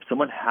support. So if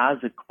someone has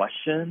a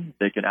question,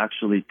 they can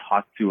actually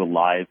talk to a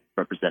live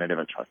representative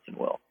at Trust and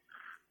Will,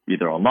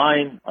 either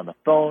online, on the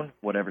phone,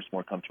 whatever's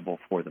more comfortable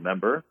for the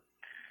member.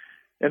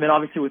 And then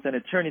obviously with an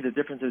attorney, the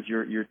difference is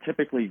you're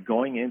typically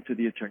going into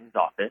the attorney's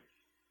office.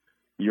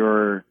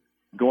 You're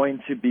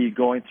going to be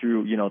going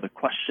through, the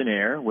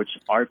questionnaire, which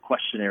our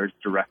questionnaire is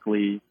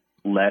directly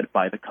led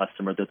by the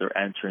customer that they're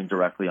entering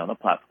directly on the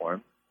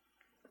platform.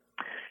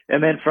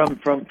 And then from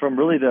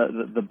really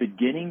the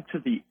beginning to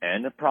the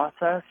end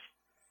process,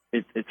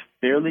 it's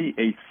fairly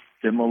a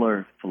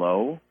similar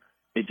flow.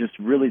 It just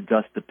really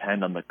does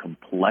depend on the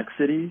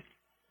complexities,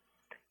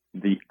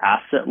 the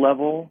asset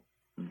level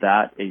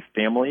that a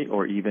family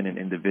or even an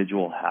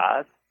individual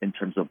has in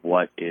terms of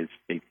what is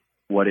the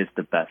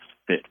best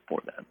fit for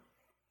them.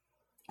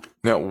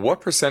 Now,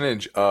 what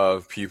percentage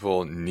of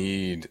people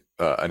need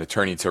an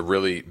attorney to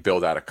really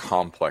build out a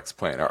complex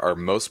plan? Are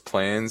most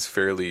plans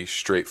fairly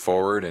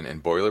straightforward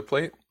and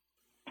boilerplate?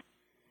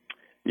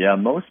 Yeah,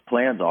 most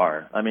plans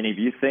are. I mean, if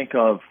you think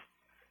of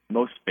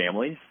most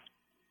families,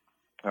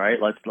 all right,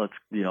 let's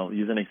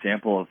use an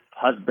example of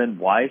husband,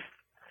 wife.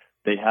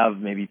 They have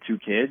maybe 2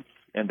 kids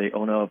and they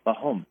own a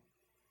home,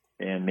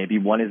 and maybe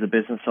one is a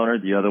business owner,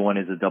 the other one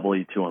is a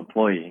W-2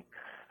 employee.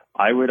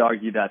 I would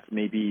argue that's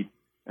maybe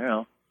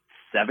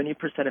 70%,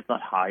 if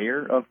not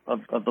higher, of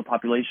the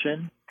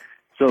population.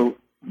 So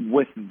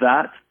with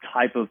that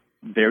type of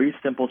very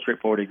simple,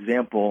 straightforward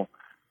example,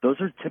 those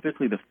are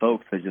typically the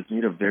folks that just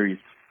need a very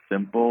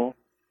simple,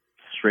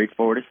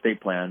 straightforward estate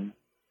plan,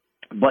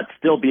 but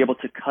still be able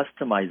to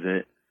customize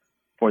it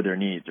for their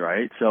needs,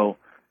 right? So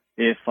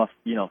if a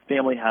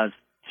family has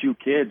 2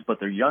 kids, but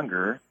they're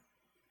younger,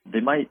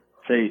 they might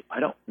say, I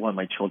don't want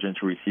my children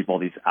to receive all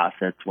these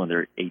assets when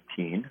they're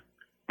 18.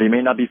 They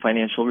may not be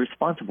financially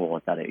responsible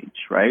at that age,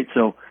 right?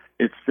 So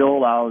it still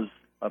allows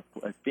a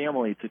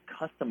family to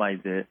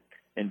customize it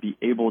and be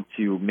able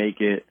to make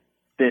it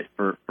fit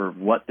for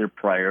what their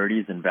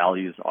priorities and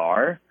values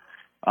are,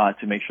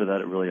 to make sure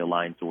that it really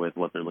aligns with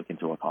what they're looking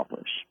to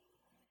accomplish.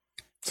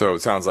 So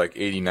it sounds like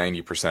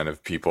 80-90%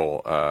 of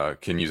people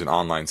can use an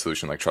online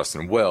solution like Trust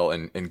and Will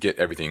and get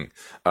everything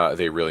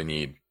they really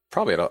need,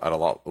 probably at a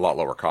lot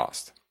lower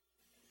cost.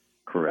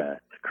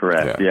 Correct.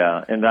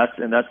 Yeah. And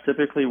that's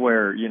typically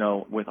where,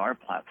 with our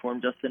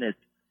platform, Justin, it's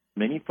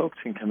many folks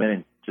can come in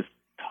and just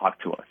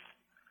talk to us.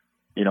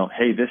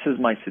 Hey, this is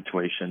my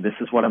situation. This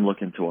is what I'm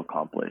looking to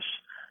accomplish.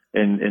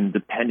 And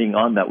depending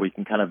on that, we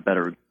can kind of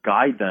better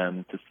guide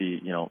them to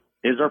see,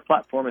 is our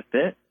platform a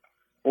fit?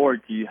 Or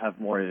do you have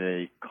more of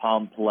a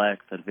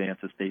complex,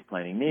 advanced estate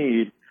planning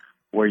need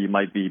where you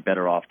might be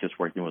better off just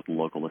working with a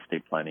local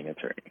estate planning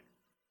attorney?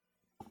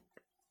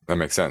 That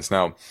makes sense.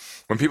 Now,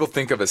 when people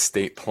think of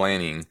estate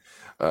planning,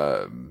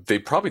 they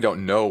probably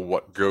don't know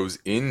what goes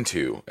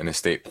into an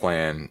estate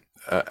plan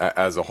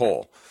as a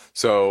whole.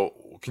 So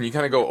can you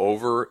kind of go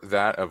over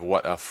that, of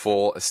what a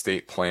full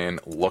estate plan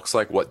looks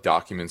like, what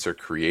documents are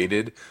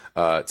created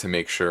to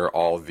make sure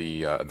all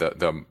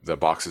the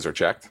boxes are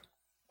checked?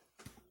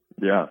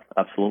 Yeah,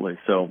 absolutely.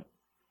 So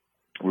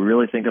we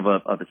really think of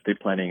estate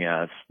planning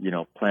as,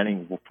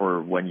 planning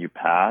for when you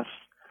pass,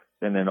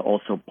 and then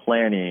also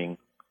planning,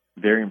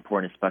 very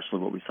important, especially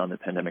what we saw in the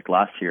pandemic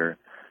last year,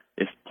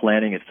 is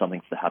planning if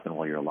something's to happen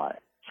while you're alive.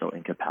 So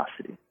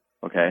incapacity.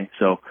 Okay.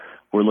 So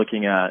we're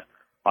looking at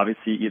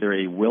obviously either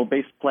a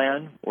will-based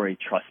plan or a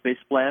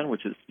trust-based plan,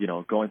 which is,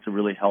 going to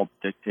really help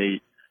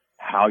dictate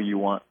how you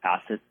want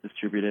assets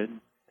distributed,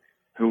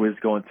 who is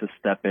going to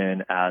step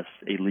in as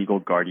a legal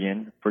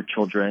guardian for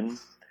children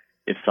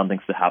if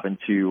something's to happen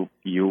to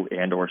you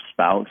and or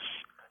spouse,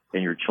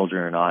 and your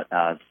children are not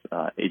as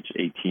age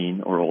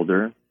 18 or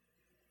older,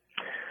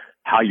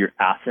 how your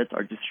assets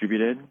are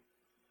distributed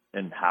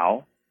and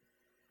how.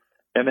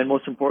 And then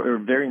most important, or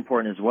very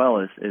important as well,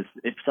 is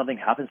if something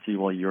happens to you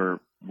while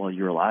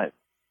you're alive.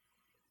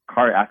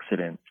 Car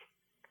accidents,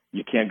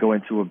 you can't go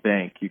into a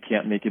bank, you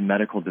can't make a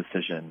medical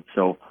decision.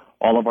 So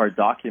all of our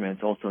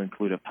documents also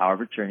include a power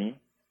of attorney,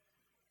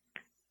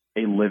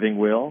 a living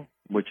will,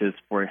 which is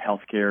for your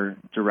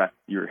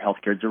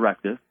healthcare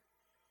directive,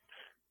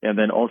 and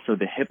then also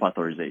the HIP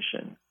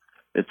authorization.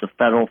 It's a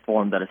federal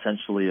form that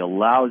essentially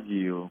allows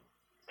you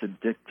to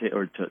dictate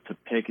or to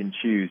pick and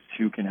choose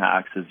who can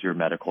access your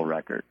medical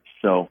records.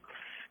 So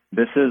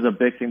this is a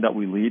big thing that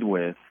we lead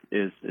with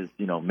is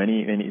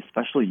many,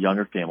 especially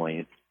younger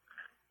families,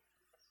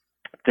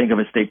 think of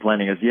estate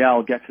planning as,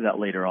 I'll get to that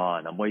later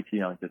on. I'm way too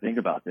young to think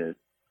about this.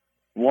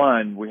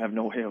 One, we have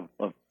no way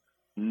of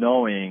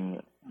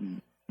knowing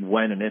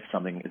when and if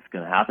something is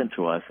going to happen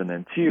to us. And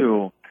then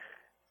two,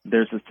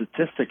 there's a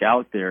statistic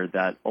out there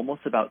that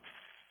almost about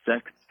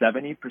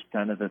 70%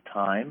 of the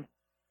time,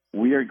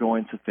 we are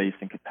going to face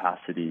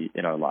incapacity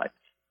in our lives.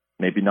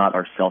 Maybe not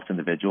ourselves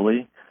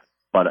individually,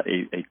 but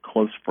a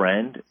close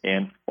friend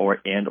and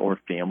or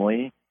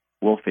family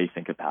will face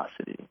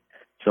incapacity.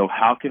 So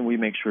how can we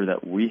make sure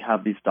that we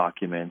have these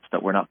documents,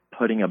 that we're not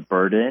putting a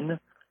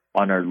burden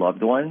on our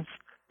loved ones,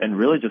 and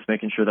really just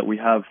making sure that we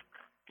have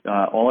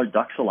all our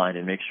ducks aligned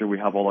and make sure we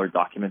have all our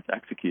documents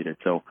executed.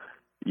 So,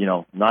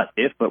 not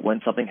if, but when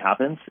something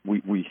happens,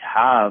 we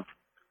have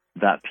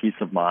that peace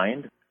of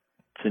mind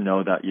to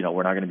know that,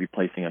 we're not going to be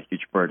placing a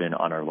huge burden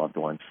on our loved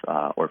ones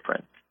or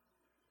friends.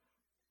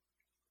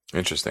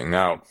 Interesting.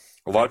 Now,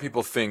 a lot of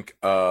people think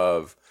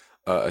of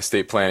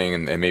estate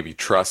planning and maybe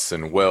trusts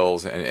and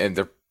wills, and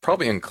they're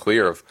probably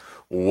unclear of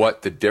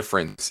what the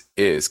difference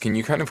is. Can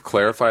you kind of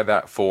clarify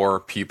that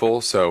for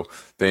people so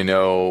they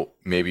know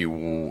maybe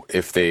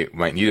if they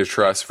might need a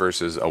trust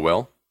versus a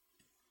will?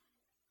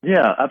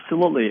 Yeah,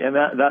 absolutely. And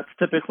that's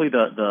typically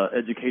the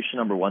education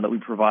number one that we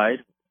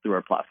provide through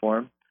our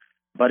platform.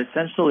 But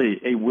essentially,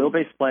 a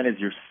will-based plan is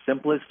your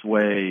simplest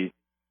way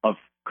of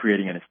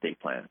creating an estate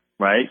plan,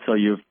 right? So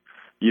you've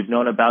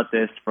known about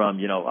this from,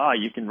 you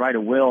can write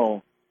a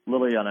will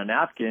literally on a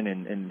napkin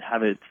and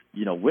have it,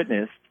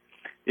 witnessed.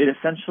 It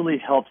essentially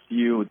helps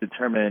you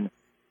determine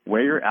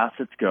where your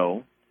assets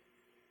go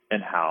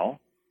and how,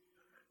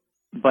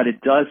 but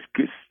it does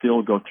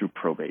still go through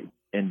probate.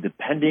 And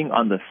depending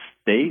on the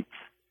state,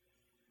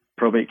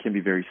 probate can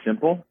be very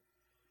simple,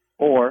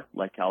 or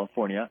like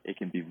California, it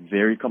can be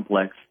very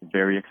complex,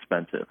 very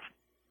expensive.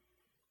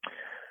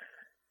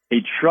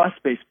 A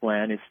trust-based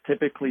plan is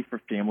typically for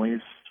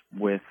families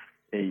with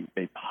a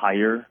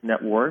higher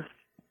net worth.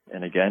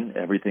 And again,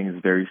 everything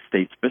is very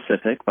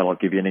state-specific, but I'll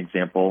give you an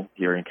example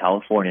here in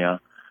California.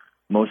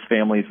 Most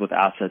families with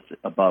assets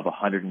above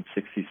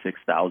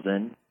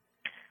 $166,000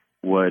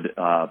 would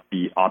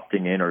be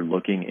opting in or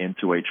looking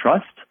into a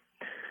trust.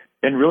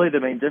 And really the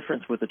main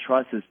difference with the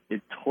trust is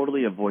it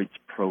totally avoids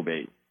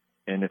probate.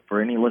 And if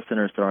for any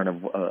listeners that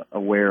aren't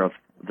aware of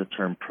the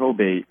term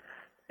probate,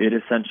 it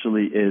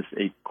essentially is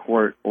a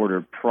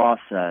court-ordered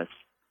process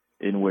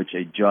in which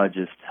a judge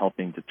is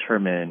helping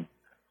determine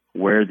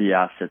where the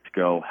assets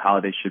go, how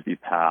they should be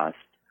passed.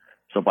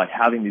 So by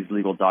having these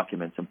legal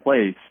documents in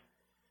place,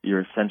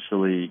 you're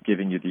essentially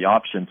giving you the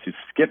option to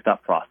skip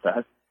that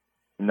process,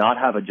 not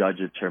have a judge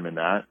determine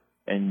that,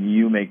 and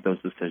you make those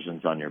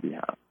decisions on your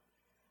behalf.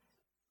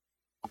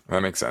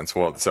 That makes sense.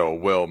 Well, so a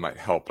will might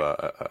help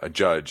a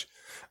judge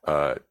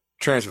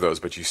transfer those,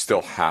 but you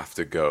still have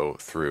to go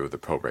through the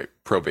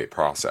probate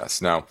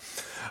process. Now,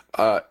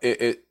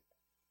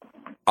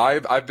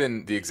 I've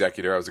been the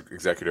executor. I was the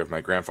executor of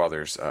my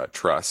grandfather's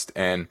trust,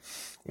 and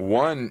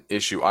one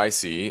issue I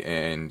see,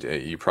 and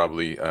you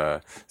probably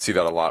see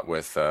that a lot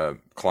with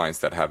clients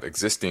that have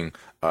existing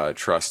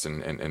trust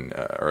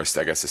or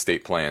I guess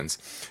estate plans,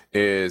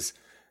 is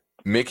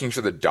making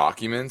sure the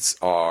documents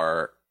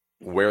are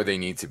where they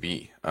need to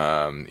be.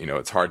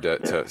 It's hard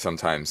to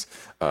sometimes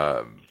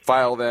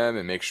file them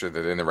and make sure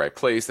that they're in the right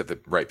place, that the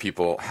right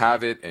people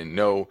have it and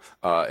know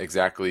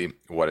exactly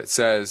what it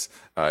says.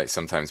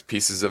 Sometimes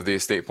pieces of the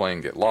estate plan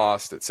get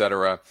lost,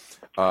 etc.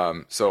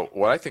 So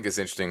what I think is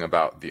interesting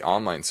about the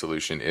online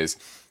solution is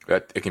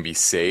that it can be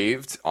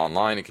saved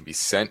online, it can be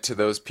sent to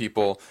those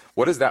people.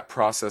 What does that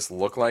process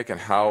look like,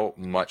 and how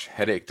much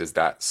headache does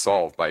that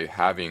solve by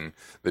having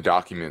the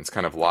documents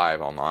kind of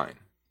live online?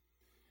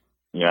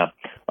 Yeah,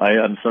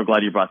 I'm so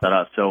glad you brought that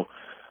up. So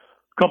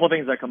a couple of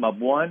things that come up.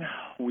 One,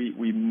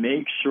 we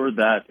make sure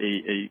that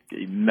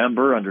a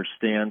member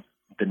understands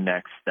the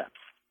next steps.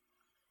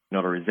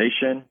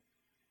 Notarization,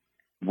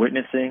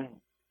 witnessing,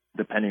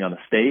 depending on the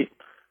state.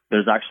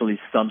 There's actually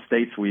some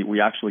states,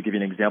 we actually give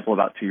you an example.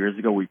 About 2 years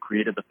ago, we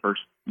created the first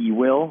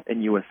e-will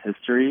in U.S.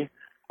 history,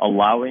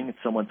 allowing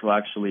someone to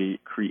actually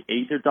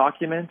create their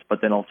document,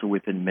 but then also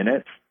within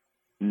minutes,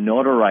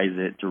 notarize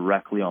it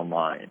directly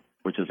online,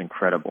 which is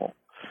incredible.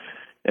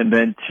 And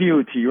then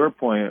two, to your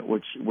point,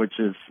 which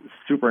is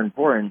super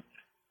important,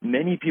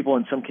 many people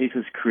in some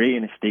cases create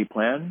an estate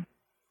plan.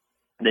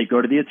 They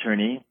go to the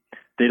attorney,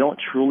 They don't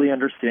truly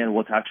understand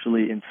what's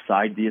actually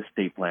inside the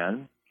estate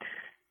plan.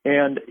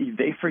 And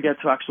they forget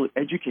to actually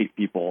educate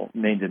people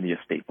named in the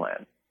estate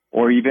plan,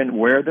 or even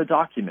where are the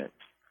documents?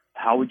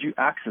 How would you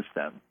access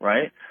them,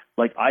 right?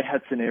 Like I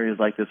had scenarios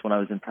like this when I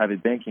was in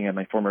private banking at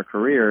my former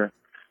career,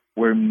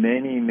 where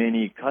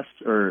many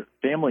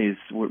families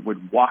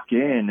would walk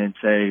in and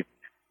say,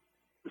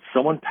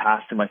 someone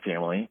passed in my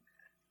family.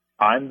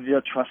 I'm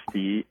the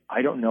trustee.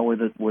 I don't know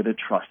where the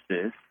trust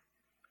is.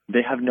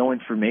 They have no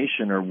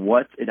information or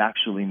what it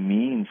actually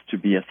means to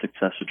be a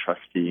successor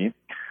trustee.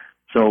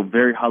 So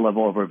very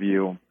high-level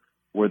overview,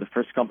 we're the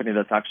first company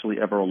that's actually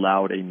ever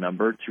allowed a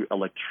member to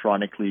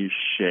electronically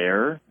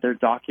share their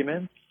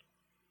documents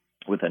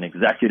with an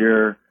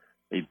executor,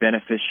 a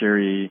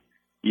beneficiary,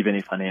 even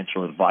a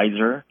financial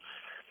advisor.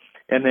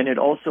 And then it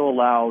also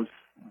allows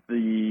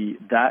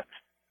that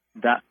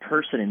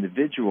person,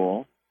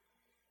 individual,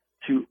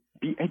 to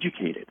be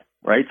educated,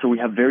 right? So we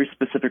have very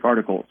specific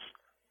articles.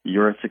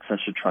 You're a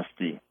successor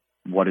trustee.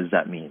 What does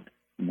that mean?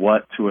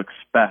 What to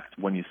expect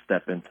when you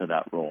step into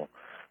that role,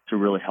 to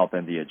really help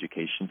in the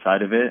education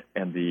side of it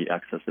and the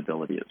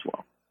accessibility as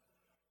well.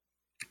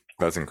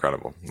 That's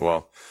incredible.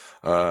 Well,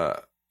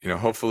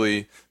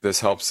 hopefully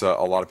this helps a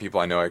lot of people.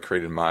 I know I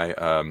created my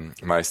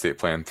estate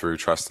plan through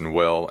Trust and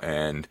Will,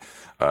 and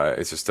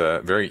it's just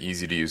a very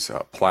easy to use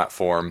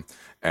platform.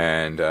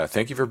 And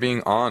thank you for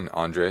being on,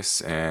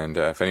 Andres. And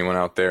if anyone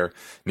out there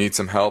needs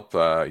some help,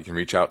 you can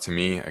reach out to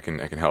me. I can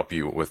help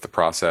you with the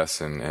process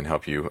and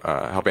help you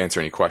help answer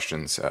any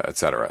questions,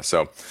 etc.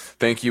 So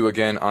thank you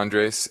again,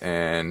 Andres.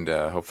 And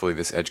hopefully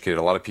this educated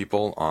a lot of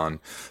people on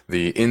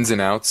the ins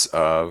and outs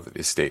of the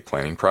estate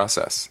planning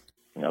process.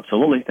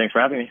 Absolutely. Thanks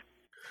for having me.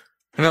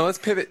 Now let's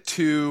pivot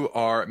to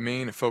our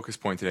main focus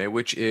point today,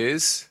 which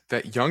is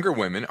that younger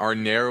women are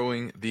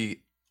narrowing the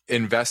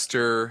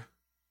investor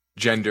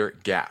gender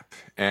gap.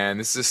 And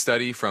this is a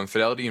study from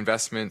Fidelity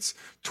Investments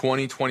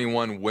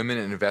 2021 Women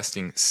in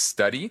Investing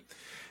Study.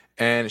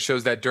 And it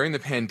shows that during the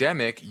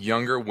pandemic,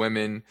 younger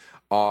women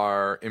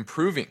are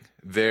improving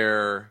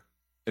their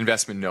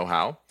investment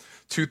know-how.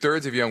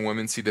 2/3 of young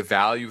women see the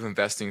value of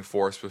investing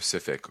for a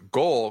specific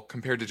goal,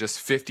 compared to just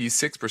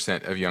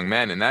 56% of young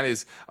men. And that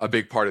is a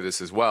big part of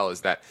this as well, is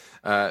that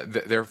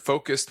they're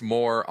focused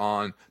more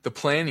on the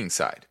planning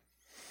side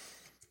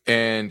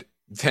and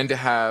tend to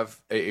have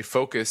a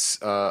focus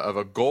of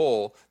a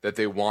goal that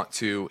they want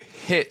to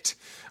hit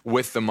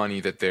with the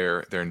money that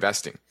they're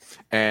investing.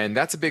 And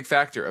that's a big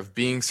factor of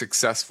being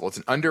successful. It's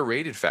an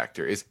underrated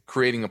factor, is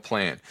creating a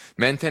plan.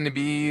 Men tend to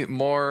be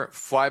more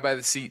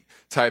fly-by-the-seat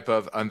type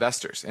of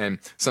investors. And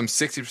some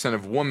 60%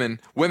 of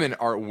women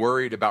are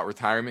worried about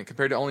retirement,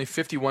 compared to only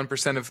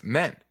 51% of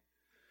men.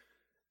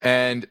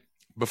 And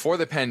before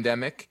the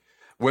pandemic,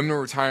 women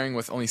were retiring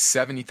with only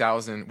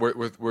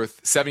worth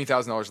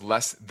 $70,000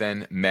 less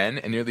than men,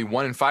 and nearly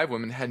 1 in 5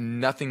 women had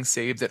nothing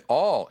saved at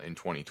all in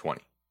 2020.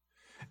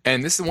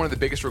 And this is one of the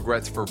biggest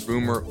regrets for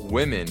boomer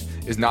women,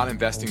 is not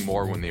investing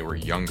more when they were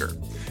younger.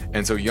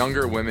 And so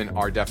younger women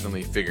are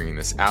definitely figuring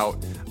this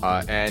out.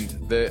 And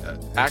the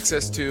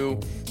access to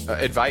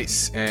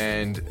advice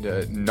and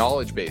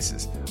knowledge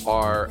bases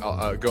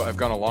have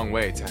gone a long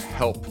way to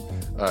help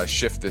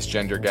shift this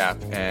gender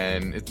gap.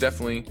 And it's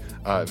definitely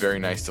very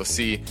nice to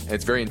see. And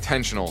it's very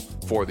intentional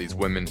for these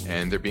women,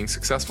 and they're being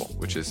successful,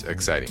 which is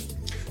exciting.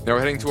 Now we're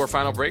heading to our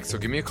final break, so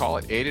give me a call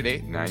at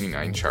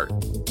 888-99-CHART.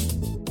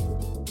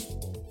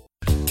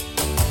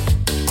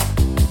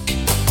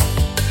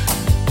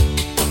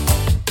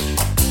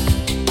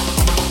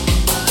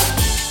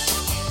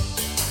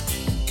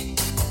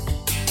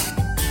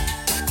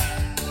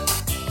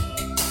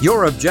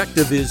 Your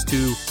objective is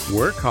to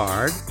work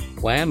hard,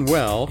 plan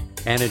well,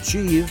 and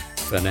achieve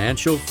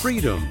financial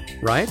freedom,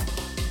 right?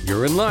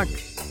 You're in luck,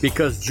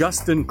 because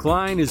Justin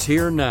Klein is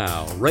here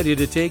now, ready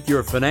to take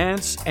your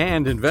finance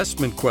and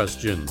investment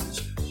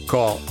questions.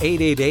 Call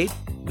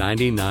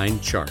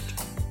 888-99-CHART.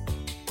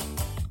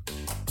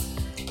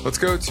 Let's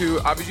go to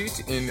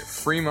Abhijit in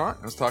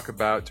Fremont. Let's talk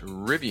about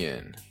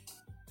Rivian.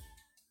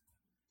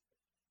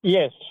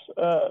 Yes.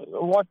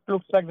 What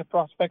looks like the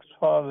prospects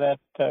for that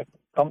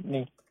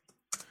company?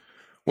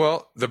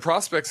 Well, the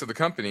prospects of the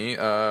company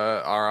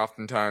are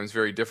oftentimes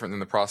very different than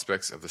the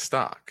prospects of the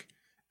stock,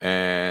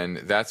 and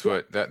that's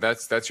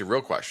that's your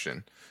real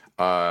question.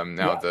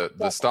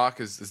 The stock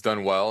has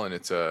done well in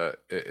its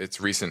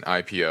recent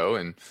IPO,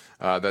 and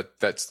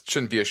that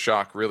shouldn't be a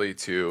shock really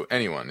to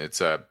anyone.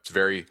 It's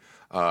very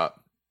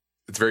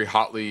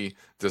hotly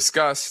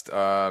discussed.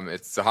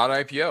 It's a hot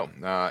IPO,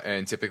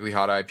 and typically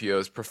hot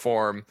IPOs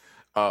perform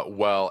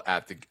well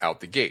out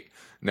the gate.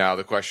 Now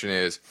the question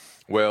is,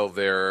 will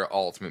their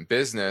ultimate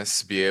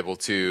business be able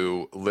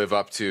to live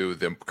up to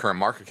the current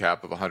market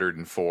cap of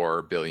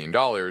 $104 billion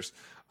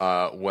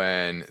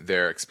when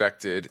they're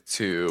expected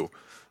to,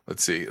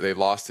 let's see, they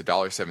lost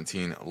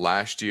 $1.17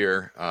 last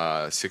year,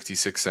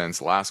 66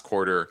 cents last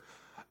quarter.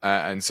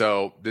 And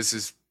so this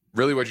is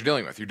really what you're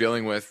dealing with. You're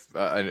dealing with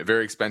a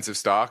very expensive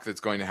stock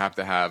that's going to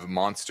have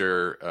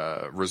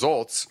monster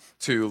results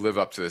to live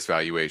up to this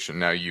valuation.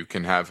 Now, you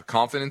can have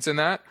confidence in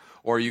that,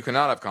 or you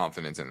cannot have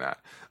confidence in that.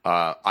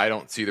 I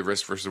don't see the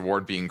risk versus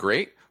reward being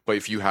great, but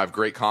if you have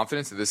great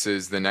confidence that this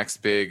is the next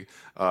big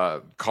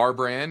car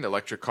brand,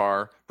 electric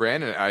car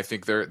brand, and I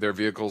think their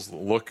vehicles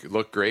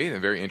look great and a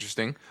very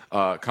interesting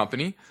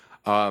company,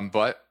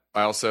 but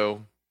I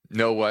also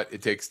know what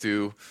it takes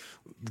to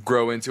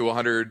grow into a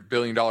 $100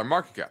 billion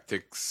market cap. It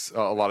takes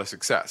a lot of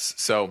success.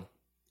 So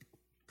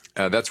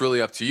that's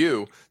really up to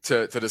you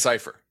to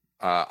decipher.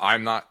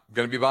 I'm not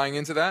going to be buying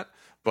into that,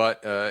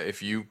 but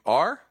if you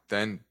are,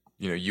 then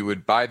you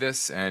would buy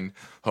this and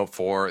hope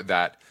for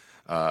that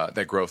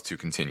growth to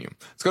continue.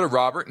 Let's go to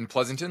Robert in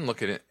Pleasanton.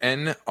 Look at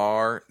an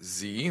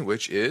NRZ,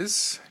 which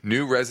is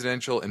New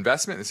Residential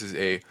Investment. This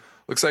is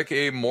looks like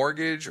a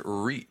mortgage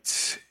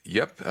REIT.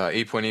 Yep,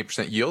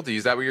 8.8% yield.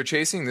 Is that what you're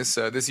chasing,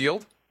 this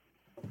yield?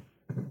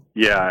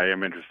 Yeah, I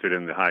am interested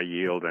in the high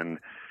yield, and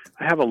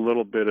I have a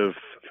little bit of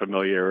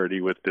familiarity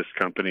with this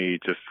company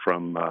just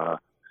from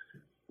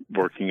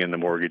working in the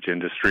mortgage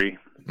industry.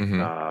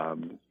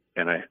 Mm-hmm.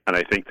 And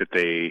I think that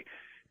they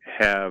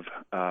have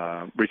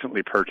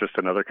recently purchased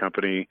another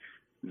company.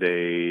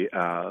 They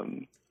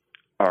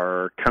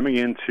are coming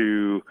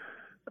into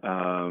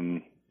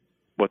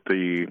what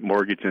the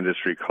mortgage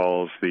industry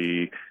calls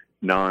the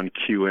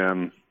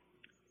non-QM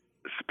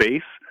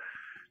space,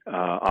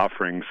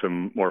 offering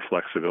some more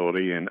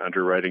flexibility in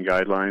underwriting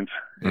guidelines.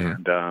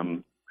 Mm-hmm.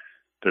 And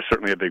there's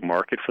certainly a big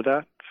market for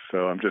that.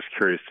 So I'm just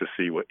curious to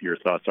see what your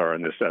thoughts are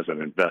on this as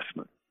an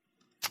investment.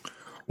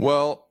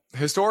 Well,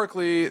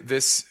 historically,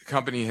 this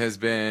company has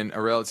been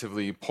a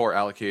relatively poor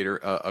allocator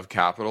of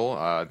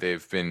capital.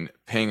 They've been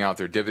paying out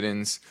their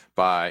dividends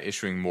by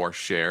issuing more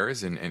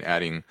shares and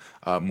adding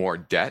more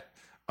debt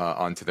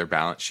onto their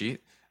balance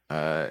sheet.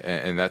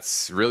 And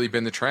that's really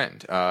been the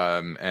trend.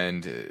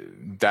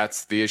 And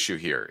that's the issue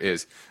here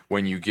is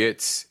when you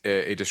get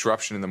a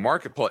disruption in the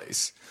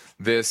marketplace,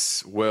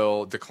 this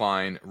will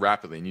decline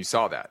rapidly. And you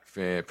saw that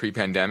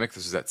pre-pandemic.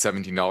 This was at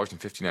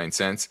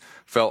 $17.59,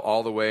 fell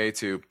all the way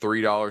to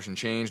 $3 and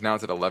change. Now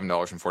it's at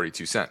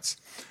 $11.42.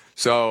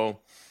 So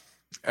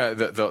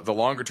the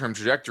longer term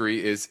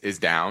trajectory is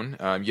down.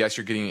 Yes,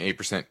 you're getting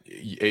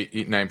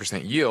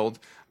 9% yield,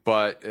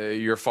 but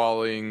you're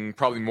falling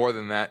probably more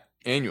than that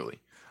annually.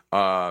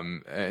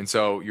 And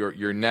so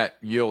your net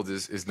yield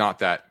is not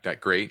that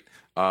great.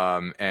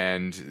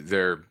 And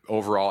their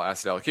overall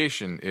asset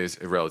allocation is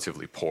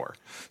relatively poor.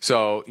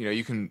 So,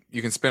 you can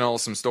spin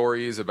some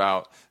stories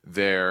about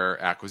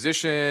their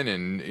acquisition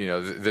and,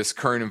 this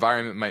current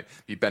environment might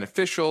be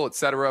beneficial, et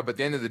cetera. But at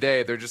the end of the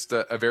day, they're just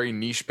a very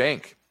niche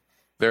bank.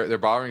 They're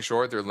borrowing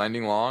short, they're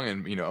lending long,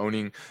 and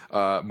owning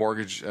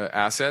mortgage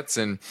assets,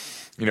 and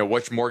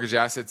which mortgage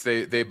assets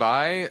they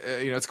buy.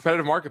 It's a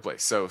competitive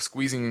marketplace, so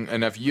squeezing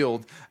enough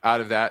yield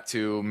out of that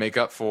to make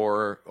up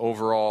for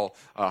overall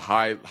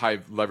high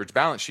leverage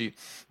balance sheet,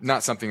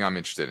 not something I'm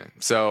interested in.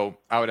 So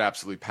I would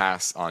absolutely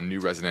pass on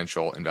New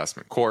Residential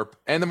Investment Corp.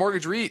 and the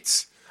mortgage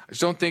REITs. I just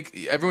don't think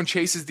everyone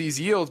chases these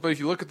yields, but if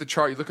you look at the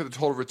chart, you look at the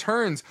total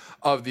returns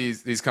of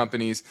these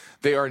companies,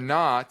 they are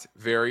not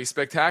very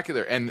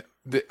spectacular. And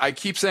I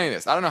keep saying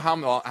this. I don't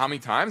know how many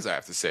times I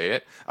have to say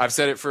it. I've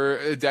said it for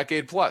a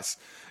decade plus.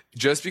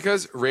 Just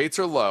because rates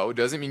are low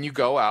doesn't mean you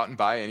go out and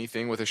buy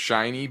anything with a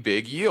shiny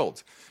big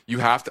yield. You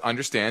have to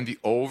understand the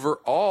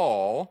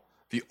overall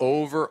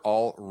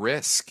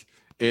risk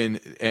in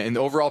the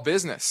overall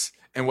business,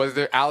 and whether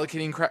they're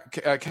allocating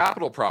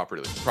capital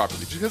properly.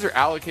 Just because they're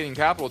allocating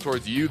capital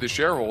towards you, the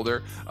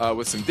shareholder,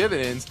 with some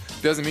dividends,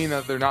 doesn't mean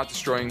that they're not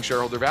destroying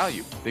shareholder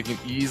value. They can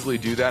easily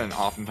do that, and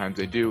oftentimes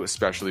they do,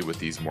 especially with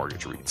these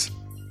mortgage REITs.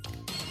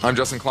 I'm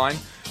Justin Klein.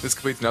 This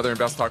completes another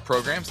Invest Talk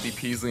program. Steve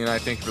Peasley and I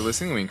thank you for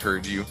listening. We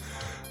encourage you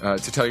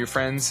to tell your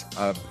friends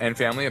and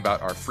family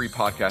about our free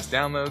podcast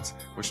downloads,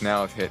 which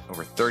now have hit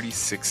over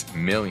 36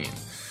 million.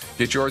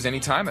 Get yours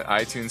anytime at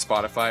iTunes,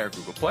 Spotify, or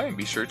Google Play, and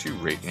be sure to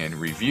rate and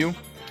review.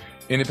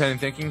 Independent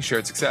thinking,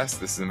 shared success.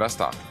 This is Invest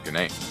Talk. Good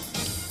night.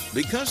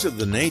 Because of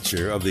the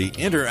nature of the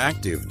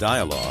interactive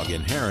dialogue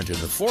inherent in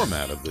the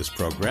format of this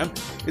program,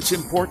 it's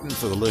important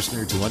for the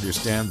listener to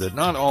understand that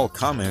not all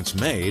comments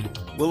made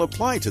will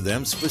apply to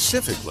them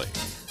specifically.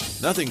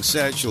 Nothing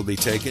said shall be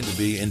taken to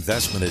be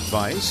investment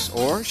advice,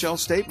 or shall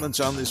statements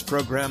on this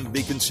program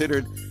be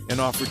considered an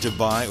offer to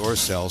buy or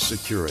sell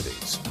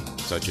securities.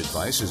 Such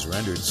advice is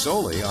rendered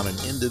solely on an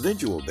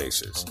individual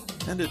basis,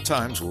 and at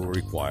times will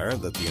require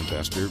that the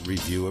investor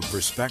review a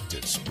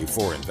prospectus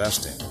before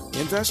investing.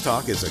 Invest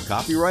Talk is a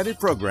copyrighted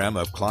program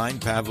of Klein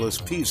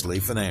Pavlis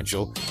Peasley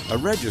Financial, a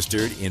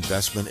registered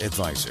investment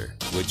advisor,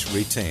 which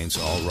retains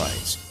all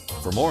rights.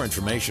 For more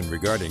information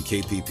regarding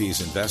KPP's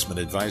investment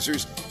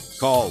advisors,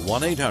 call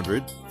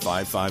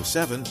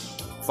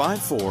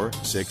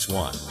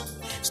 1-800-557-5461.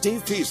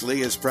 Steve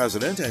Peasley is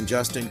President and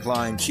Justin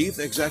Klein, Chief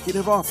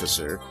Executive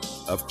Officer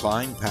of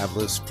Klein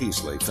Pavlis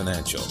Peasley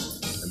Financial.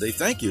 And they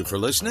thank you for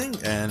listening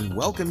and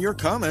welcome your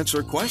comments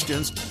or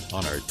questions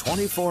on our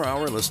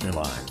 24-hour listener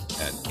line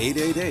at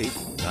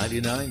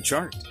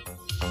 888-99-CHART.